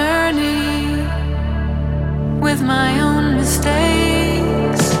own journey with my own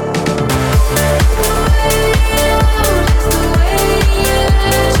mistakes. The way out is the way in.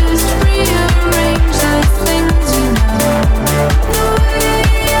 Just rearrange the things you know. The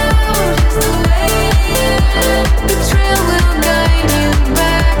way out is the way in. The trail will guide you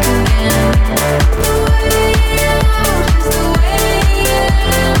back again. The way out is the way in.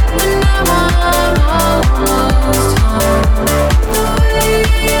 And now I'm almost home. The way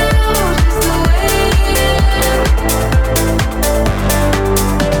out is the way in.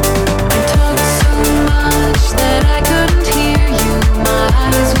 I talked so much that I couldn't hear you. My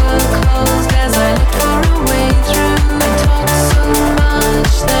eyes were closed as I looked for a way through. I talked so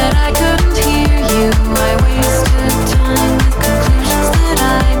much that I couldn't hear you. I wasted time with conclusions that I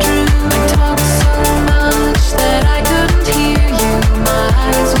drew. I talked so much that I couldn't hear you. My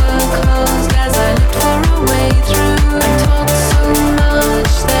eyes were closed as I looked for a way through. I talked so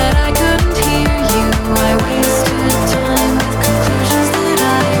much that I couldn't hear you. I wasted time with conclusions that I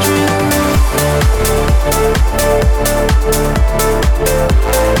drew.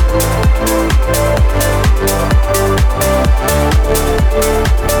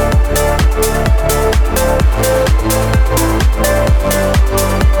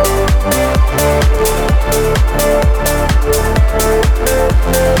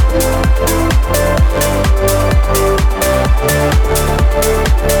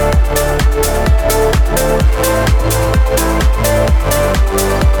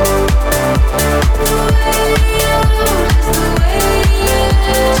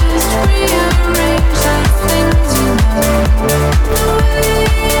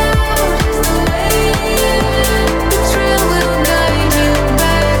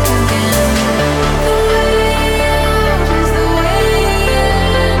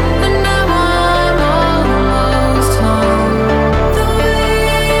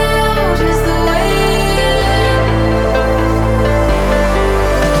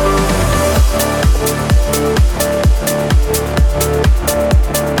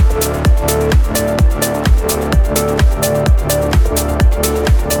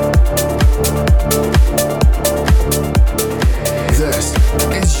 This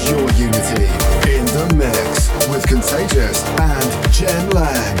is your Unity in the mix with Contagious and Jem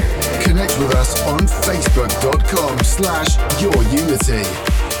Lang. Connect with us on facebook.com/yourunity.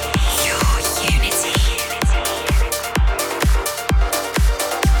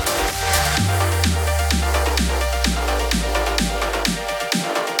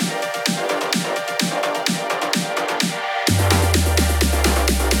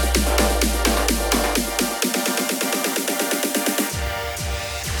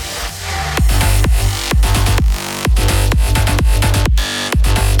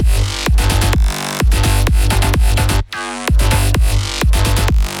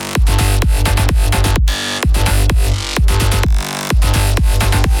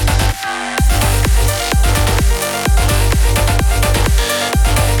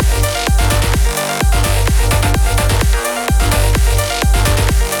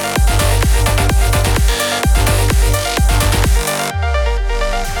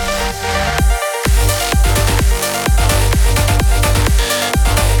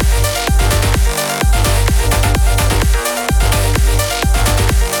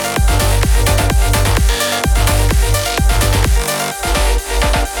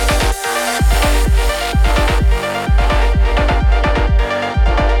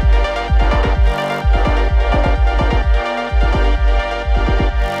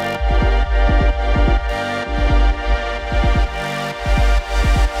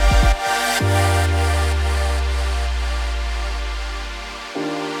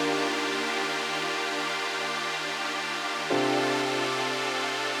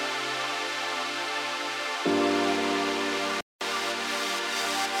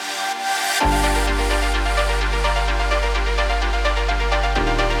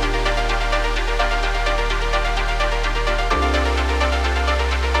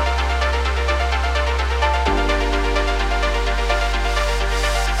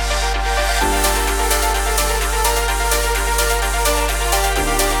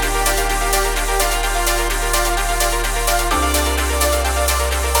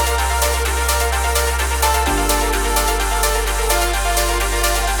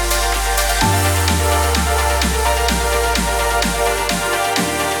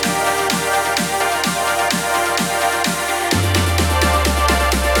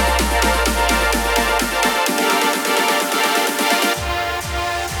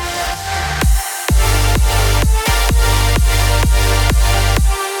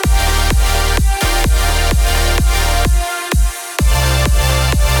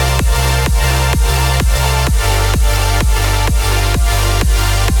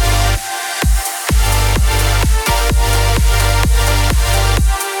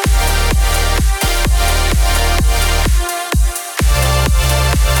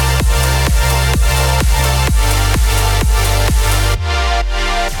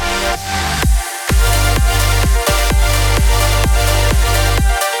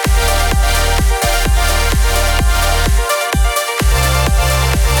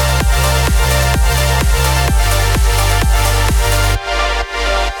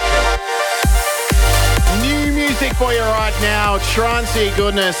 Trancy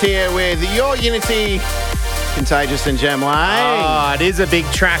goodness here with your Unity, Contagious and Jem Lang. Oh, it is a big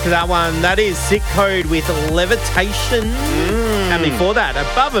track, that one. That is Sickcode with Levitation. And before that,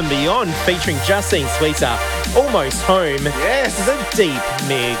 Above and Beyond featuring Justine, Suissa, Almost Home. Yes. The Deep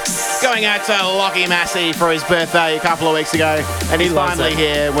Mix. Going out to Lockie Massey for his birthday a couple of weeks ago. And he's loves finally it.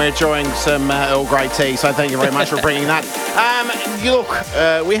 here. We're enjoying some Earl Grey tea, so thank you very much for bringing that. Look,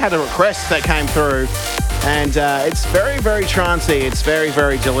 we had a request that came through. And it's very, very trancey. It's very,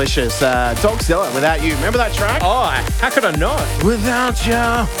 very delicious. Dogzilla, Without You. Remember that track? Oh, how could I not? Without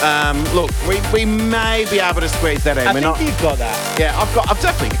You. Look, we may be able to squeeze that in. I think you've got that. Yeah, I've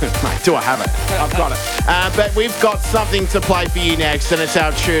definitely, mate, do I have it? I've got it. But we've got something to play for you next, and it's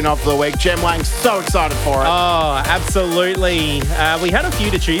our tune of the week. Jem Lang's so excited for it. Oh, absolutely. We had a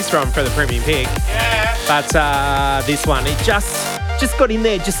few to choose from for the premium pick. Yeah. But this one, it just got in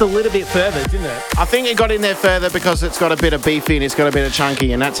there just a little bit further, didn't it? I think it got in there further because it's got a bit of beefy and it's got a bit of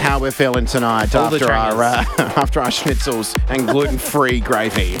chunky, and that's how we're feeling tonight All the after our schnitzels and gluten-free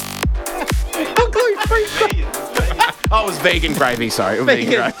gravy. Gluten-free. Oh, it was vegan gravy, sorry. It was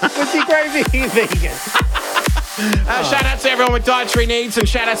vegan gravy. Was your gravy vegan? Shout out to everyone with dietary needs, and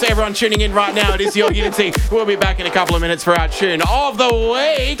shout out to everyone tuning in right now. It is your Unity. We'll be back in a couple of minutes for our tune of the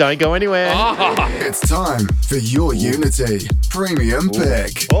week. Don't go anywhere. It's time for your Unity Premium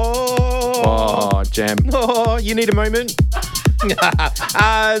Pick. Oh, Jem. Oh, you need a moment?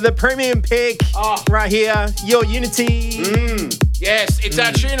 The premium pick right here, your Unity. Yes, it's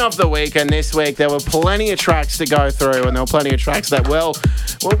our tune of the week, and this week there were plenty of tracks to go through, and there were plenty of tracks that, well,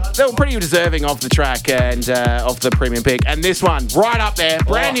 they were pretty deserving of the track and of the premium pick. And this one, right up there,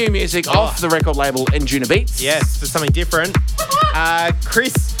 brand new music off the record label Njuna Beats. Yes, for something different.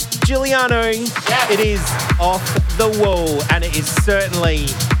 Giuliano, it is Off the Wall, and it is certainly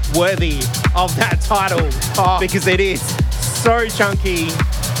worthy of that title because it is so chunky.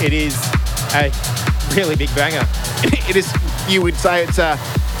 It is a really big banger. It is, you would say it's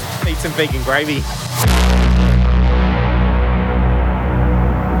Eat some vegan gravy.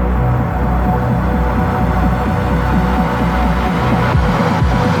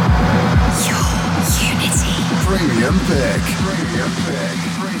 Premium Pick. Premium Pick.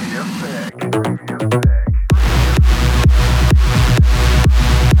 Premium Pick. Premium Pick.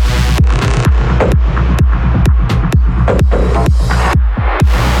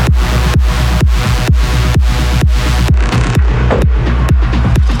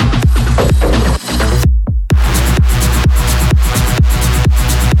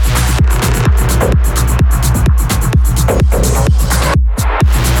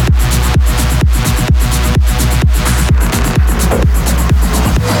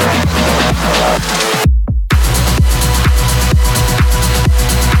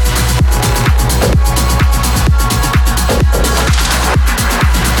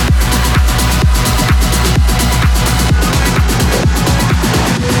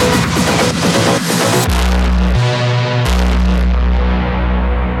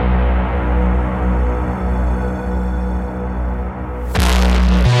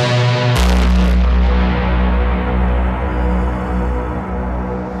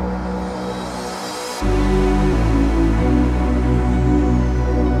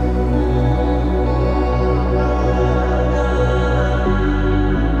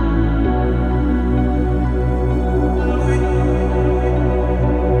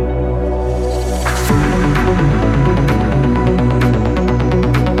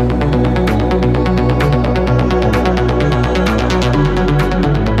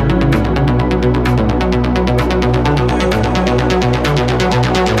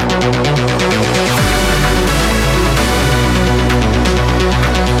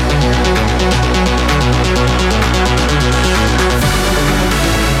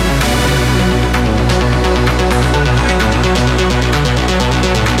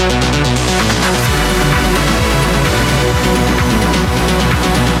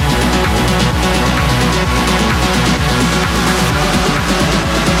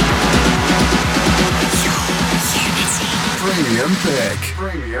 Premium Pick.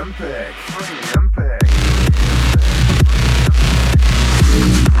 Premium Pick. Premium Pick.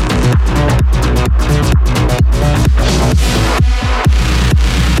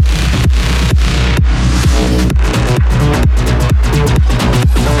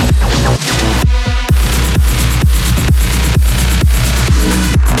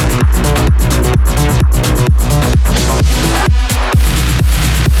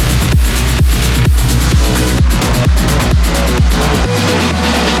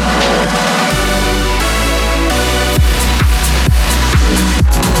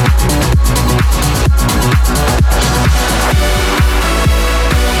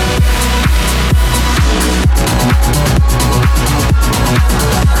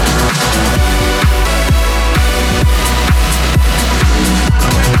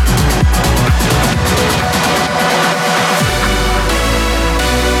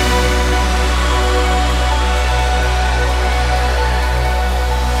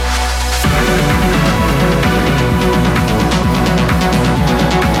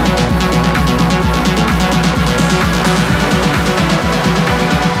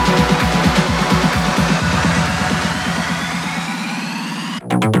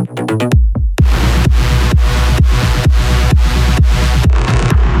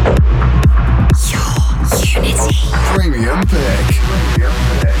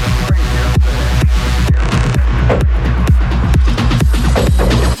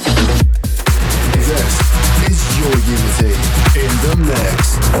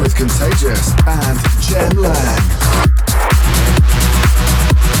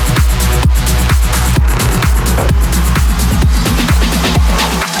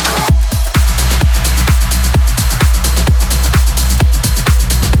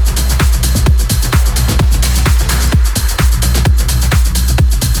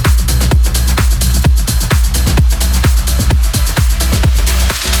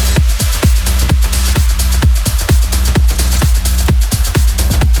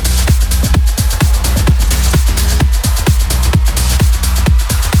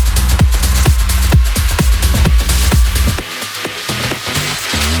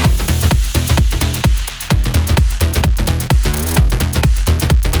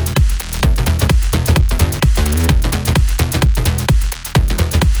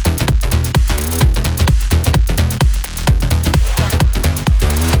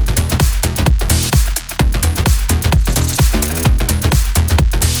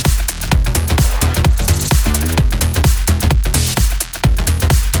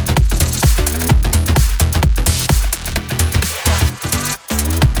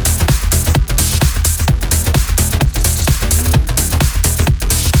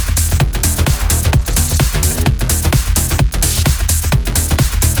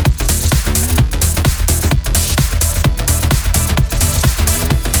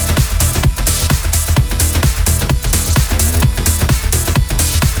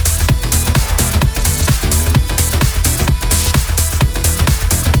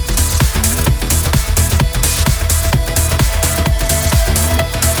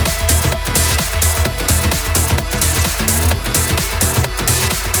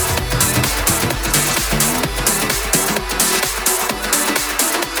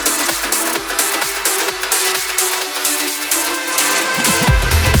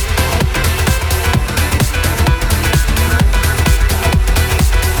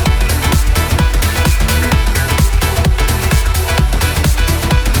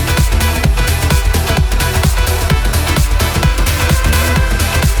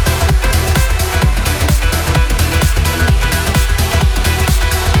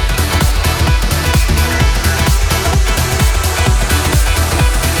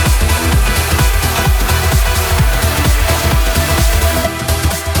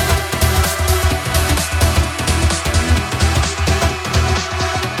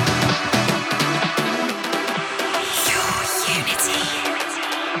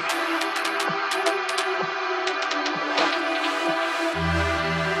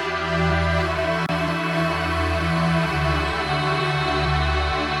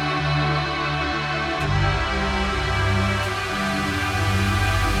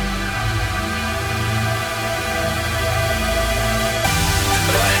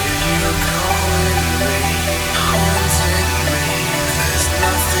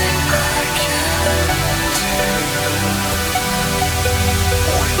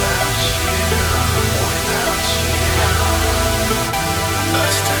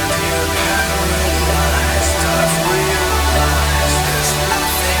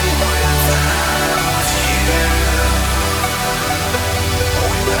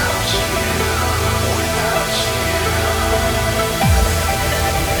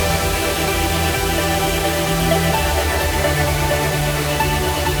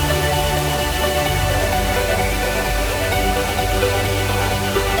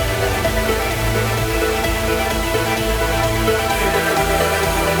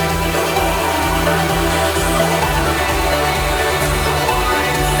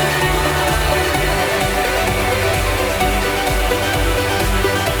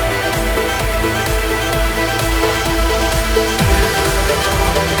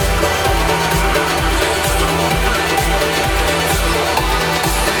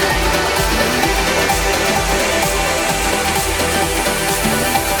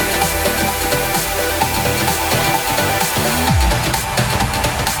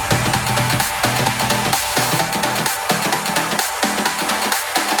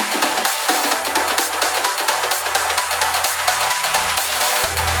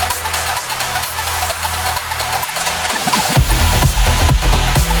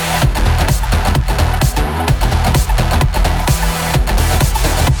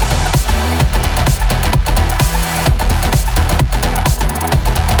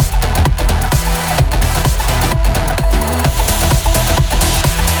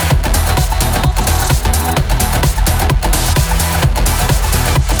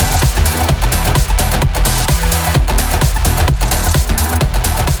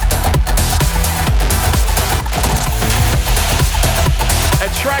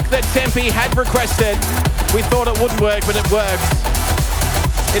 that Tempe had requested. We thought it wouldn't work, but it works.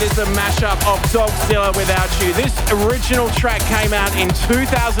 It is a mashup of Dogzilla Without You. This original track came out in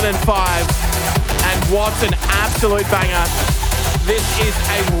 2005, and what an absolute banger. This is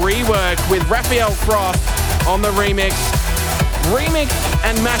a rework with Rafael Frost on the remix. Remixed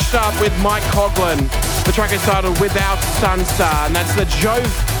and mashed up with Mike Coglin. The track is titled Without Sunstar, and that's the Jove,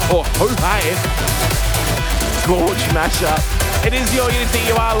 or Hey, gorge mashup. It is your Unity.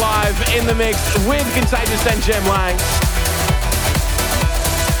 You are live in the mix with Contagious and Jem Lang.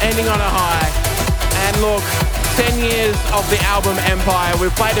 Ending on a high. And look, 10 years of the album Empire. We've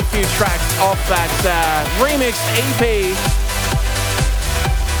played a few tracks off that remixed EP.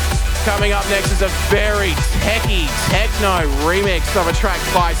 Coming up next is a very techie techno remix of a track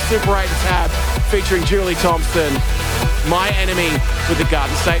by Super 8 Tab featuring Julie Thompson. My Enemy with the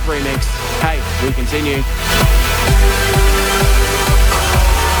Garden State remix. Hey, we continue.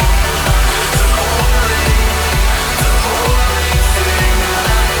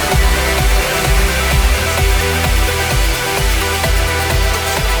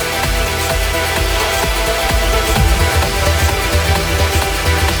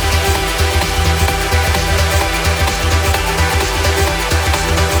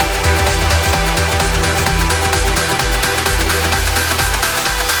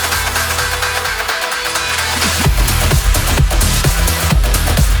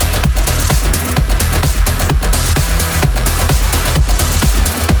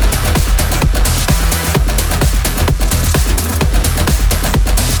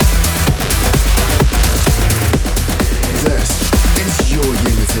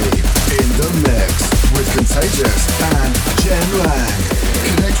 Contagious and Jem Lang.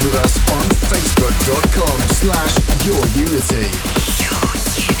 Connect with us on facebook.com/yourunity.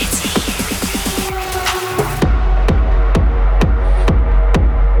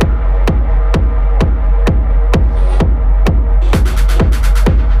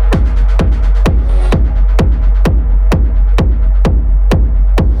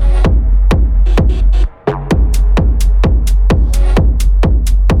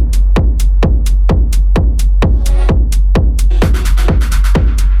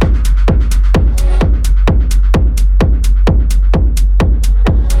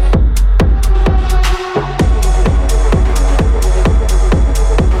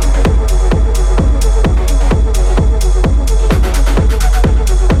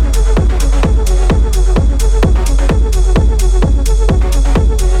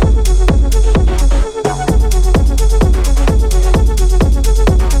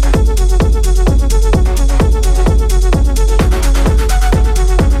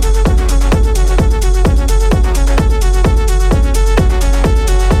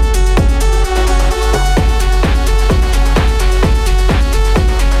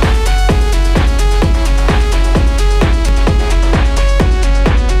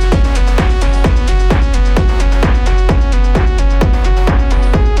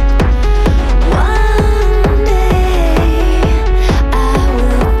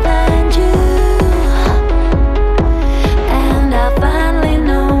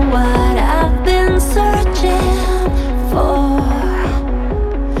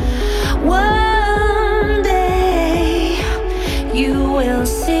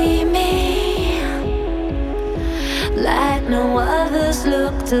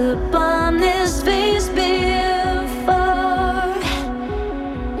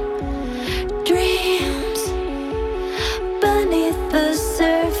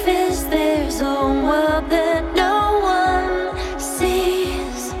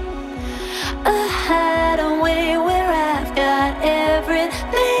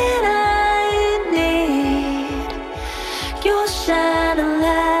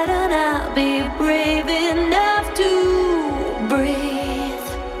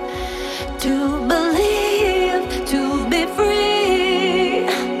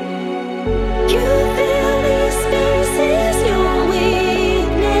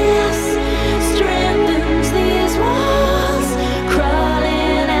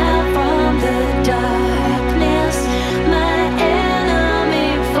 Darkness, my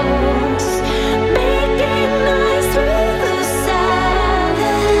enemy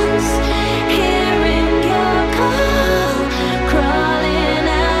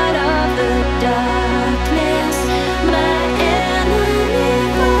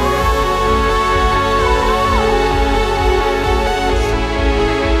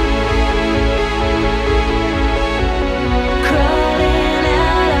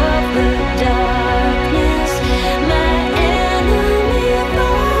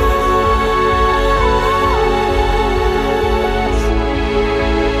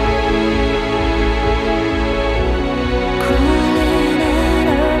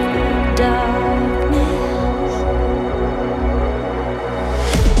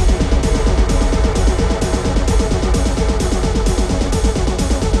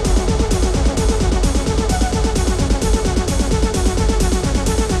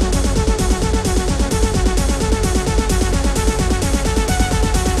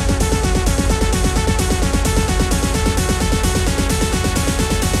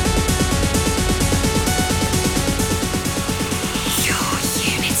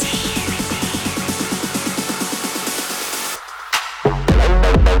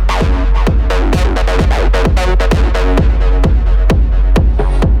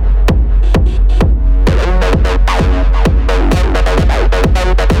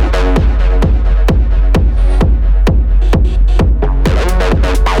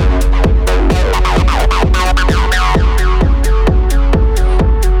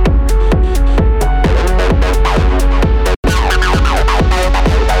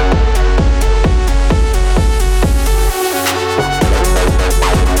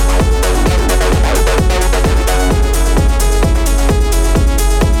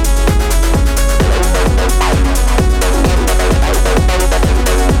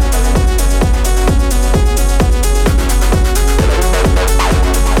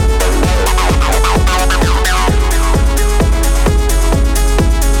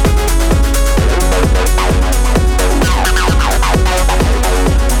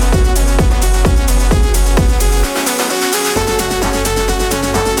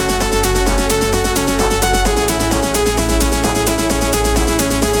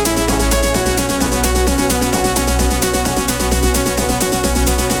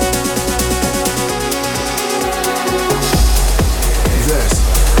This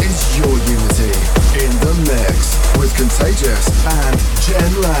is Your Unity in the mix with Contagious and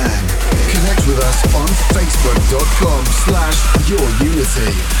Jem Lang. Connect with us on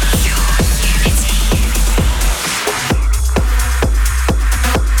facebook.com/yourunity.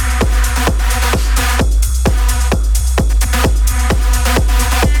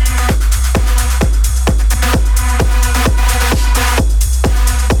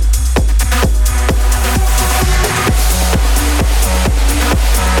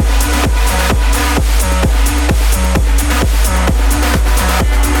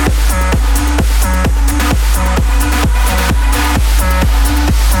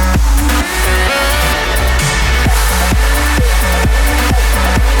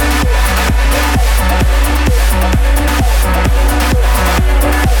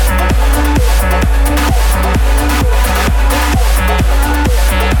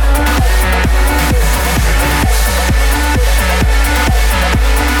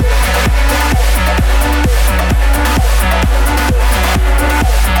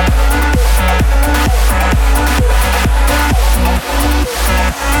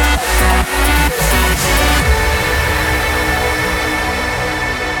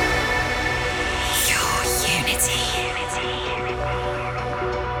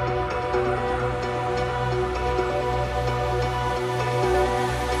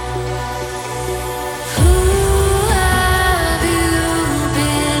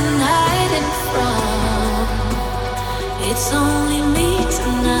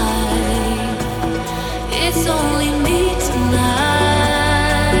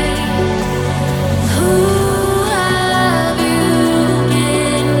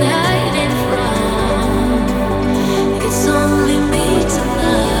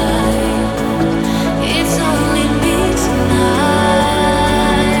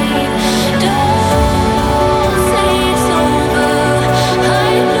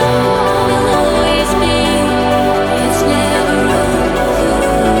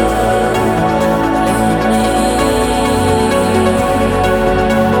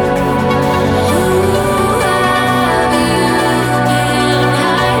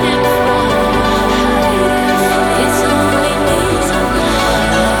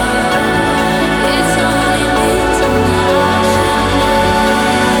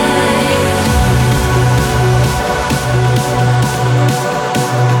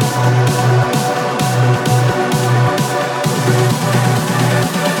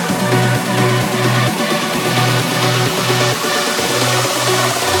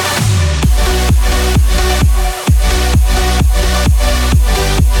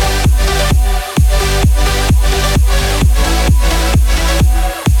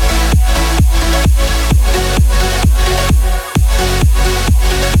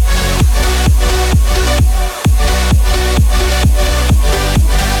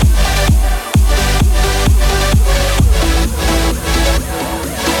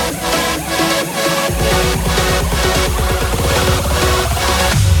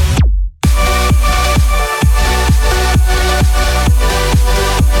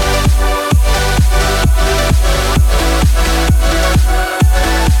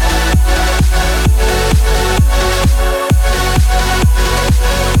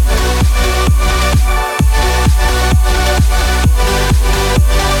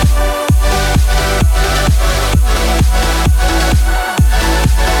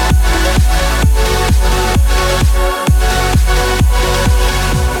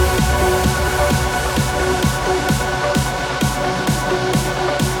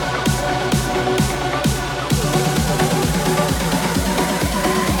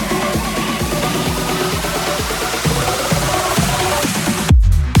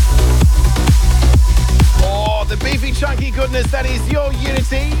 goodness, that is Your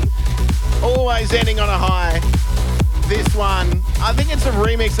Unity. Always ending on a high. This one, I think it's a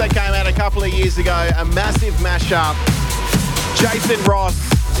remix that came out a couple of years ago. A massive mashup. Jason Ross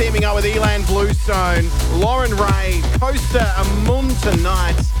teaming up with Elan Bluestone, Lauren Ray, Coaster Amun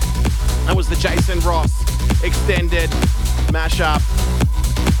Tonight. That was the Jason Ross extended mashup.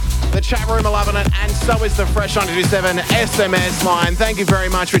 The chat room are loving it, and so is the Fresh 927 SMS line. Thank you very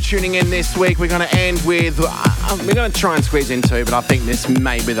much for tuning in this week. We're going to end with, we're going to try and squeeze in two, but I think this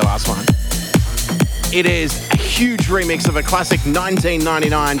may be the last one. It is a huge remix of a classic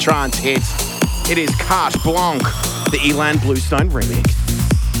 1999 trance hit. It is Carte Blanche, the Elan Bluestone remix.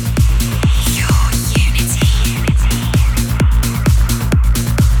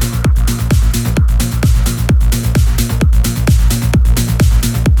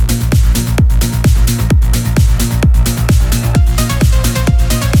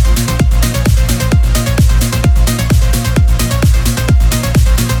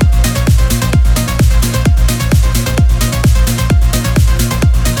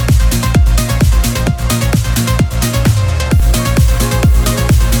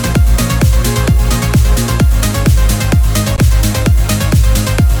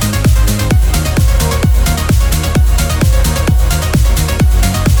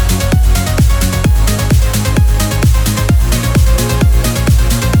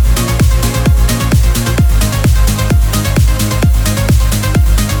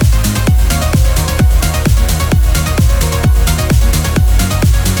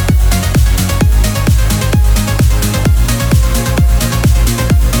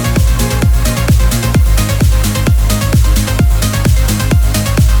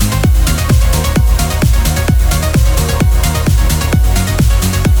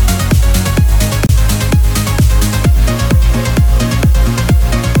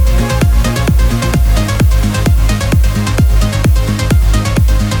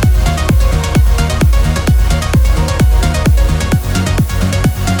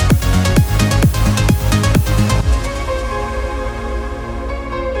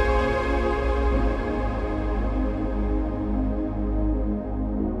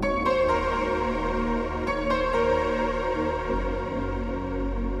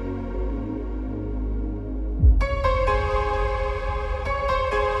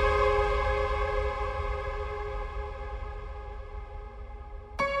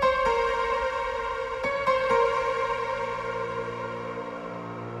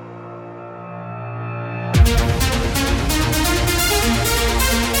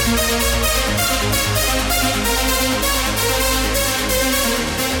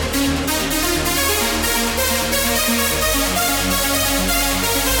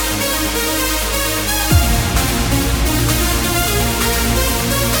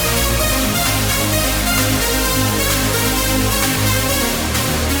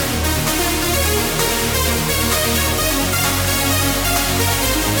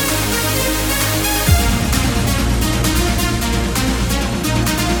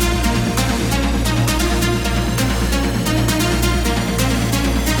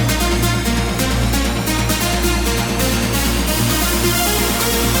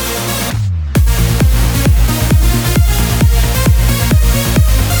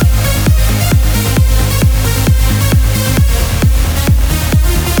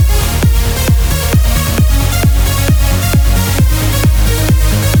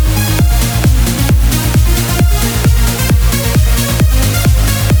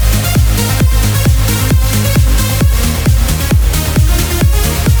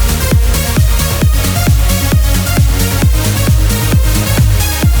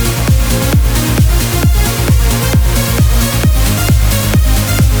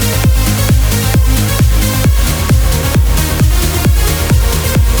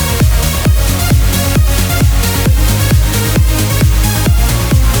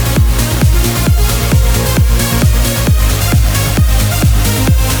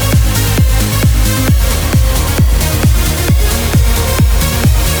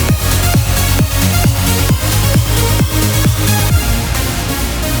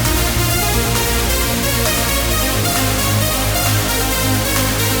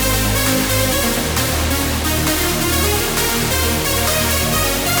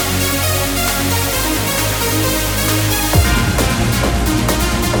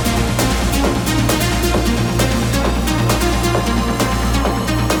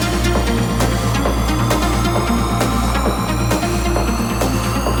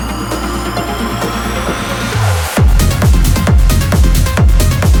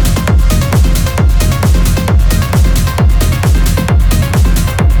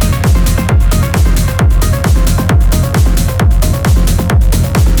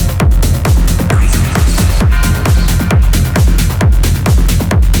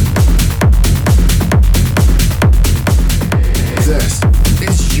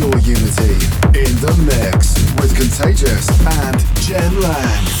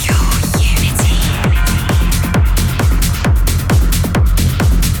 Lang.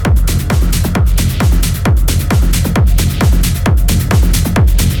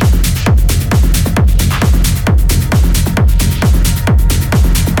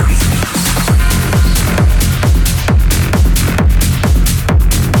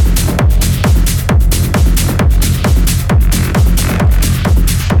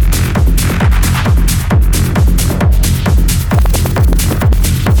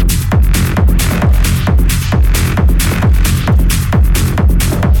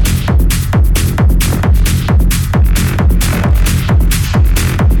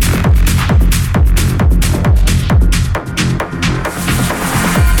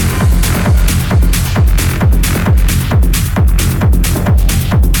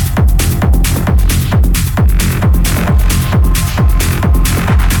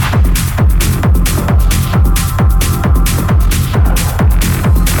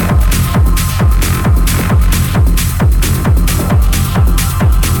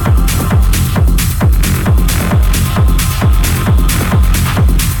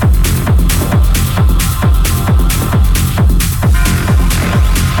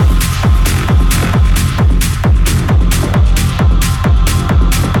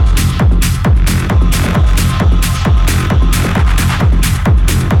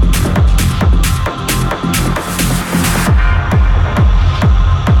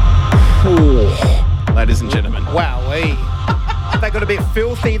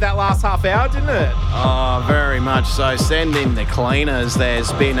 Filthy that last half hour, didn't it? Oh, very much so. Send in the cleaners.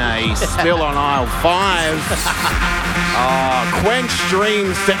 There's been a spill on aisle 5. Quench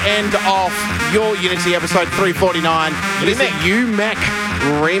Dreams to end off your Unity episode 349. It is a UMEC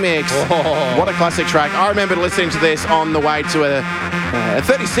remix. Oh. What a classic track. I remember listening to this on the way to a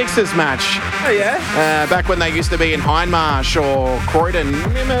 36ers match. Oh, yeah? Back when they used to be in Hindmarsh or Croydon.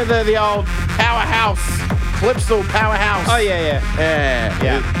 Remember the old powerhouse? Calypso powerhouse. Oh, yeah.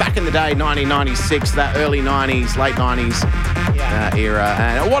 Back in the day, 1996, that early 90s, late 90s era.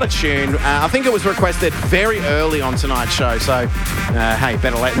 And what a tune. I think it was requested very early on tonight's show. So, hey,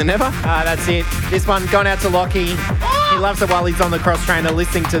 better late than never. That's it. This one going out to Lockie. He loves it while he's on the cross trainer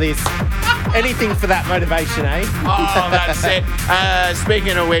listening to this. Anything for that motivation, eh? Oh, that's it.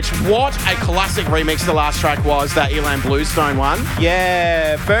 Speaking of which, what a classic remix the last track was, that Elan Bluestone one.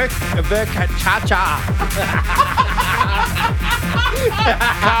 Yeah, Verk Cha-Cha.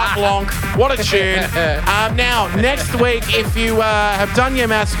 Carte Blanc. What a tune. Now, next week, if you have done your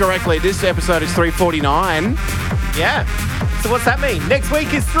maths correctly, this episode is 349. Yeah. So what's that mean? Next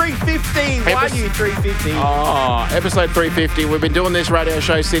week is 350. Why are you 350? Oh, episode 350. We've been doing this radio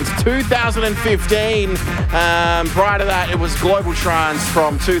show since 2015. Prior to that, it was Global Trance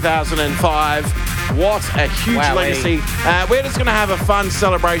from 2005. What a huge legacy. We're just going to have a fun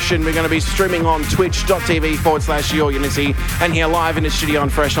celebration. We're going to be streaming on twitch.tv/YourUnity and here live in the studio on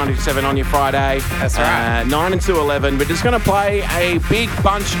Fresh 97 on your Friday. That's right. 9 until 11. We're just going to play a big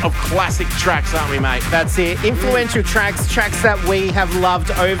bunch of classic tracks, aren't we, mate? That's it. Influential tracks that we have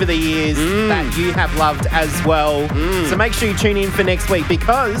loved over the years, that you have loved as well. So make sure you tune in for next week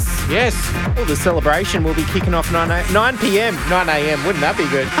because the celebration will be kicking off 9 p.m. 9 a.m. Wouldn't that be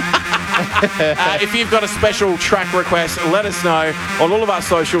good? If you've got a special track request, let us know on all of our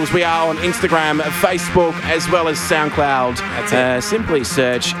socials. We are on Instagram, Facebook, as well as SoundCloud. That's it. Simply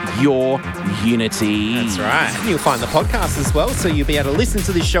search Your Unity. That's right. And you'll find the podcast as well, so you'll be able to listen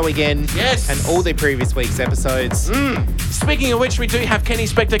to this show again. Yes. And all the previous week's episodes. Speaking of which, we do have Kenny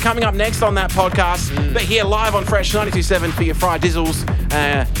Spector coming up next on that podcast. But here live on Fresh 92.7 for your Fried Dizzles,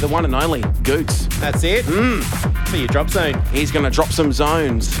 the one and only Goots. That's it. For your drop zone. He's going to drop some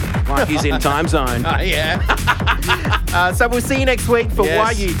zones like he's in time zone. Oh, yeah. So we'll see you next week for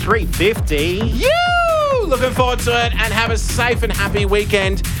YU 350. Looking forward to it, and have a safe and happy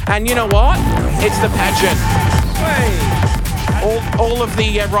weekend. And you know what? It's the pageant. Hey. All of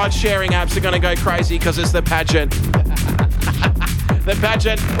the ride-sharing apps are going to go crazy because it's the pageant. The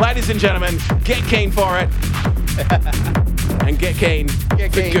pageant. Ladies and gentlemen, get keen for it. And get keen for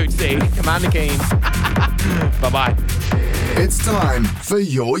Gootsy. Commander Keen. Bye-bye. It's time for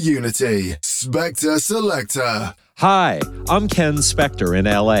Your Unity. Spectre Selector. Hi, I'm Ken Spector in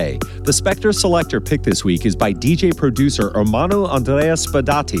LA. The Spectre Selector pick this week is by DJ producer Ermanno Andrea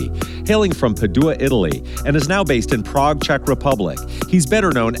Spadati, hailing from Padua, Italy, and is now based in Prague, Czech Republic. He's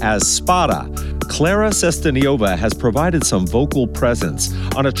better known as Spada. Klara Sestaniova has provided some vocal presence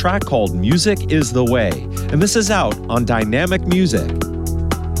on a track called Music is the Way, and this is out on Dynamic Music.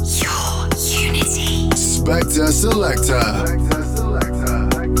 Your Unity. Spectre Selector.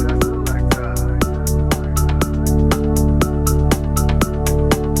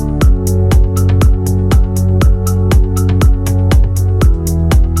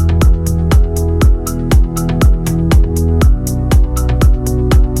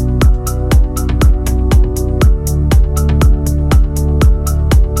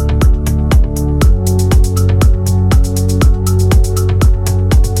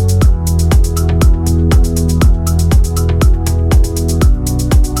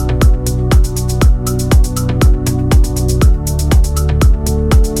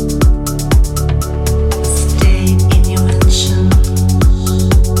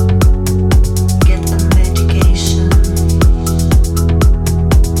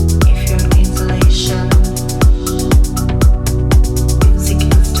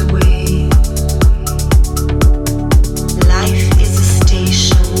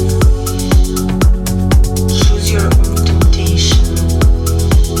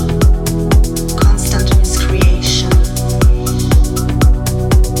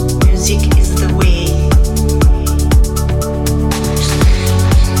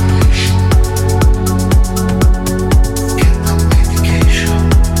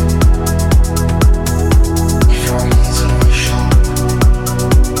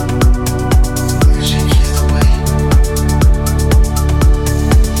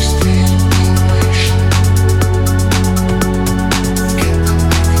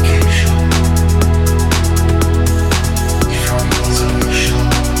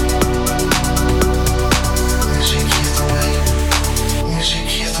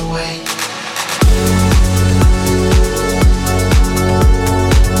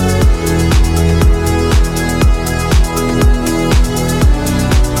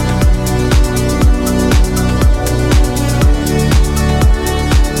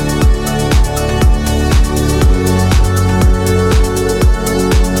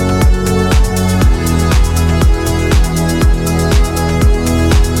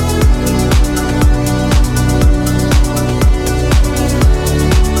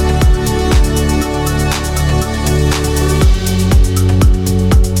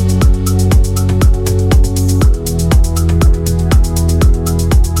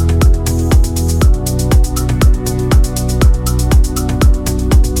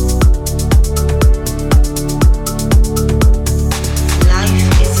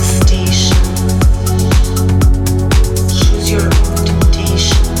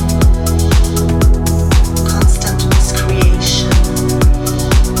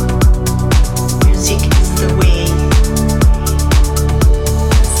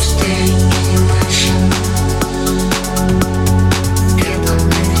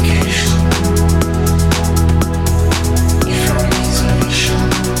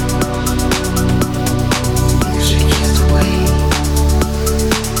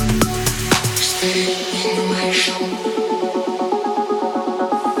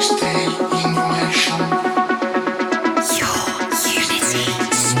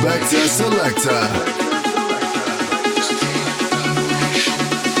 Selector.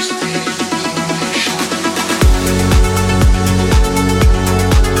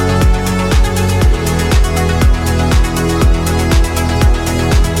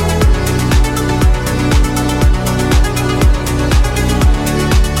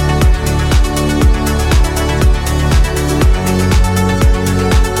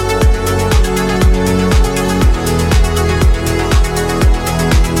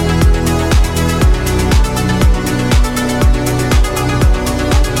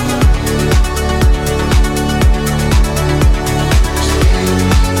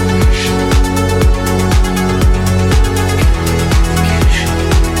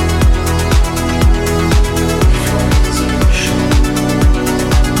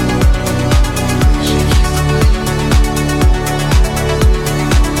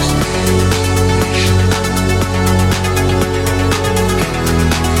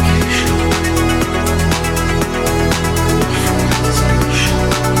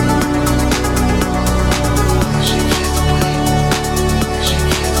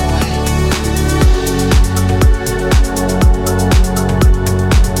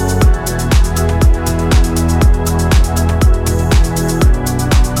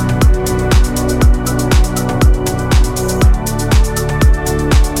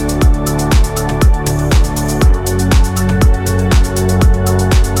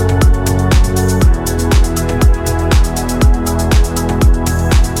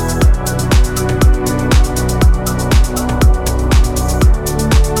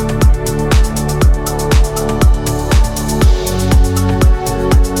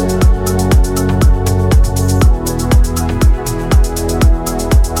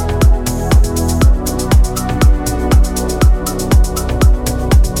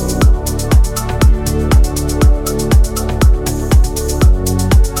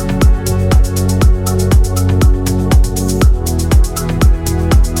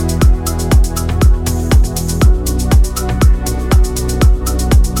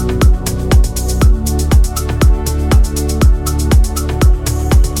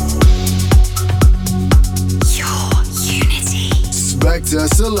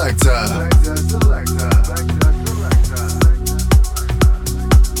 Selector.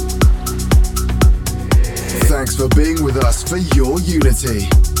 Thanks for being with us for Your Unity.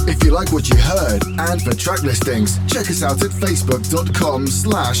 If you like what you heard and for track listings, check us out at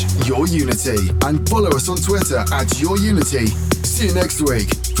facebook.com/YourUnity and follow us on Twitter @YourUnity. See you next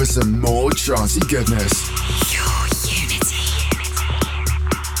week for some more charty goodness.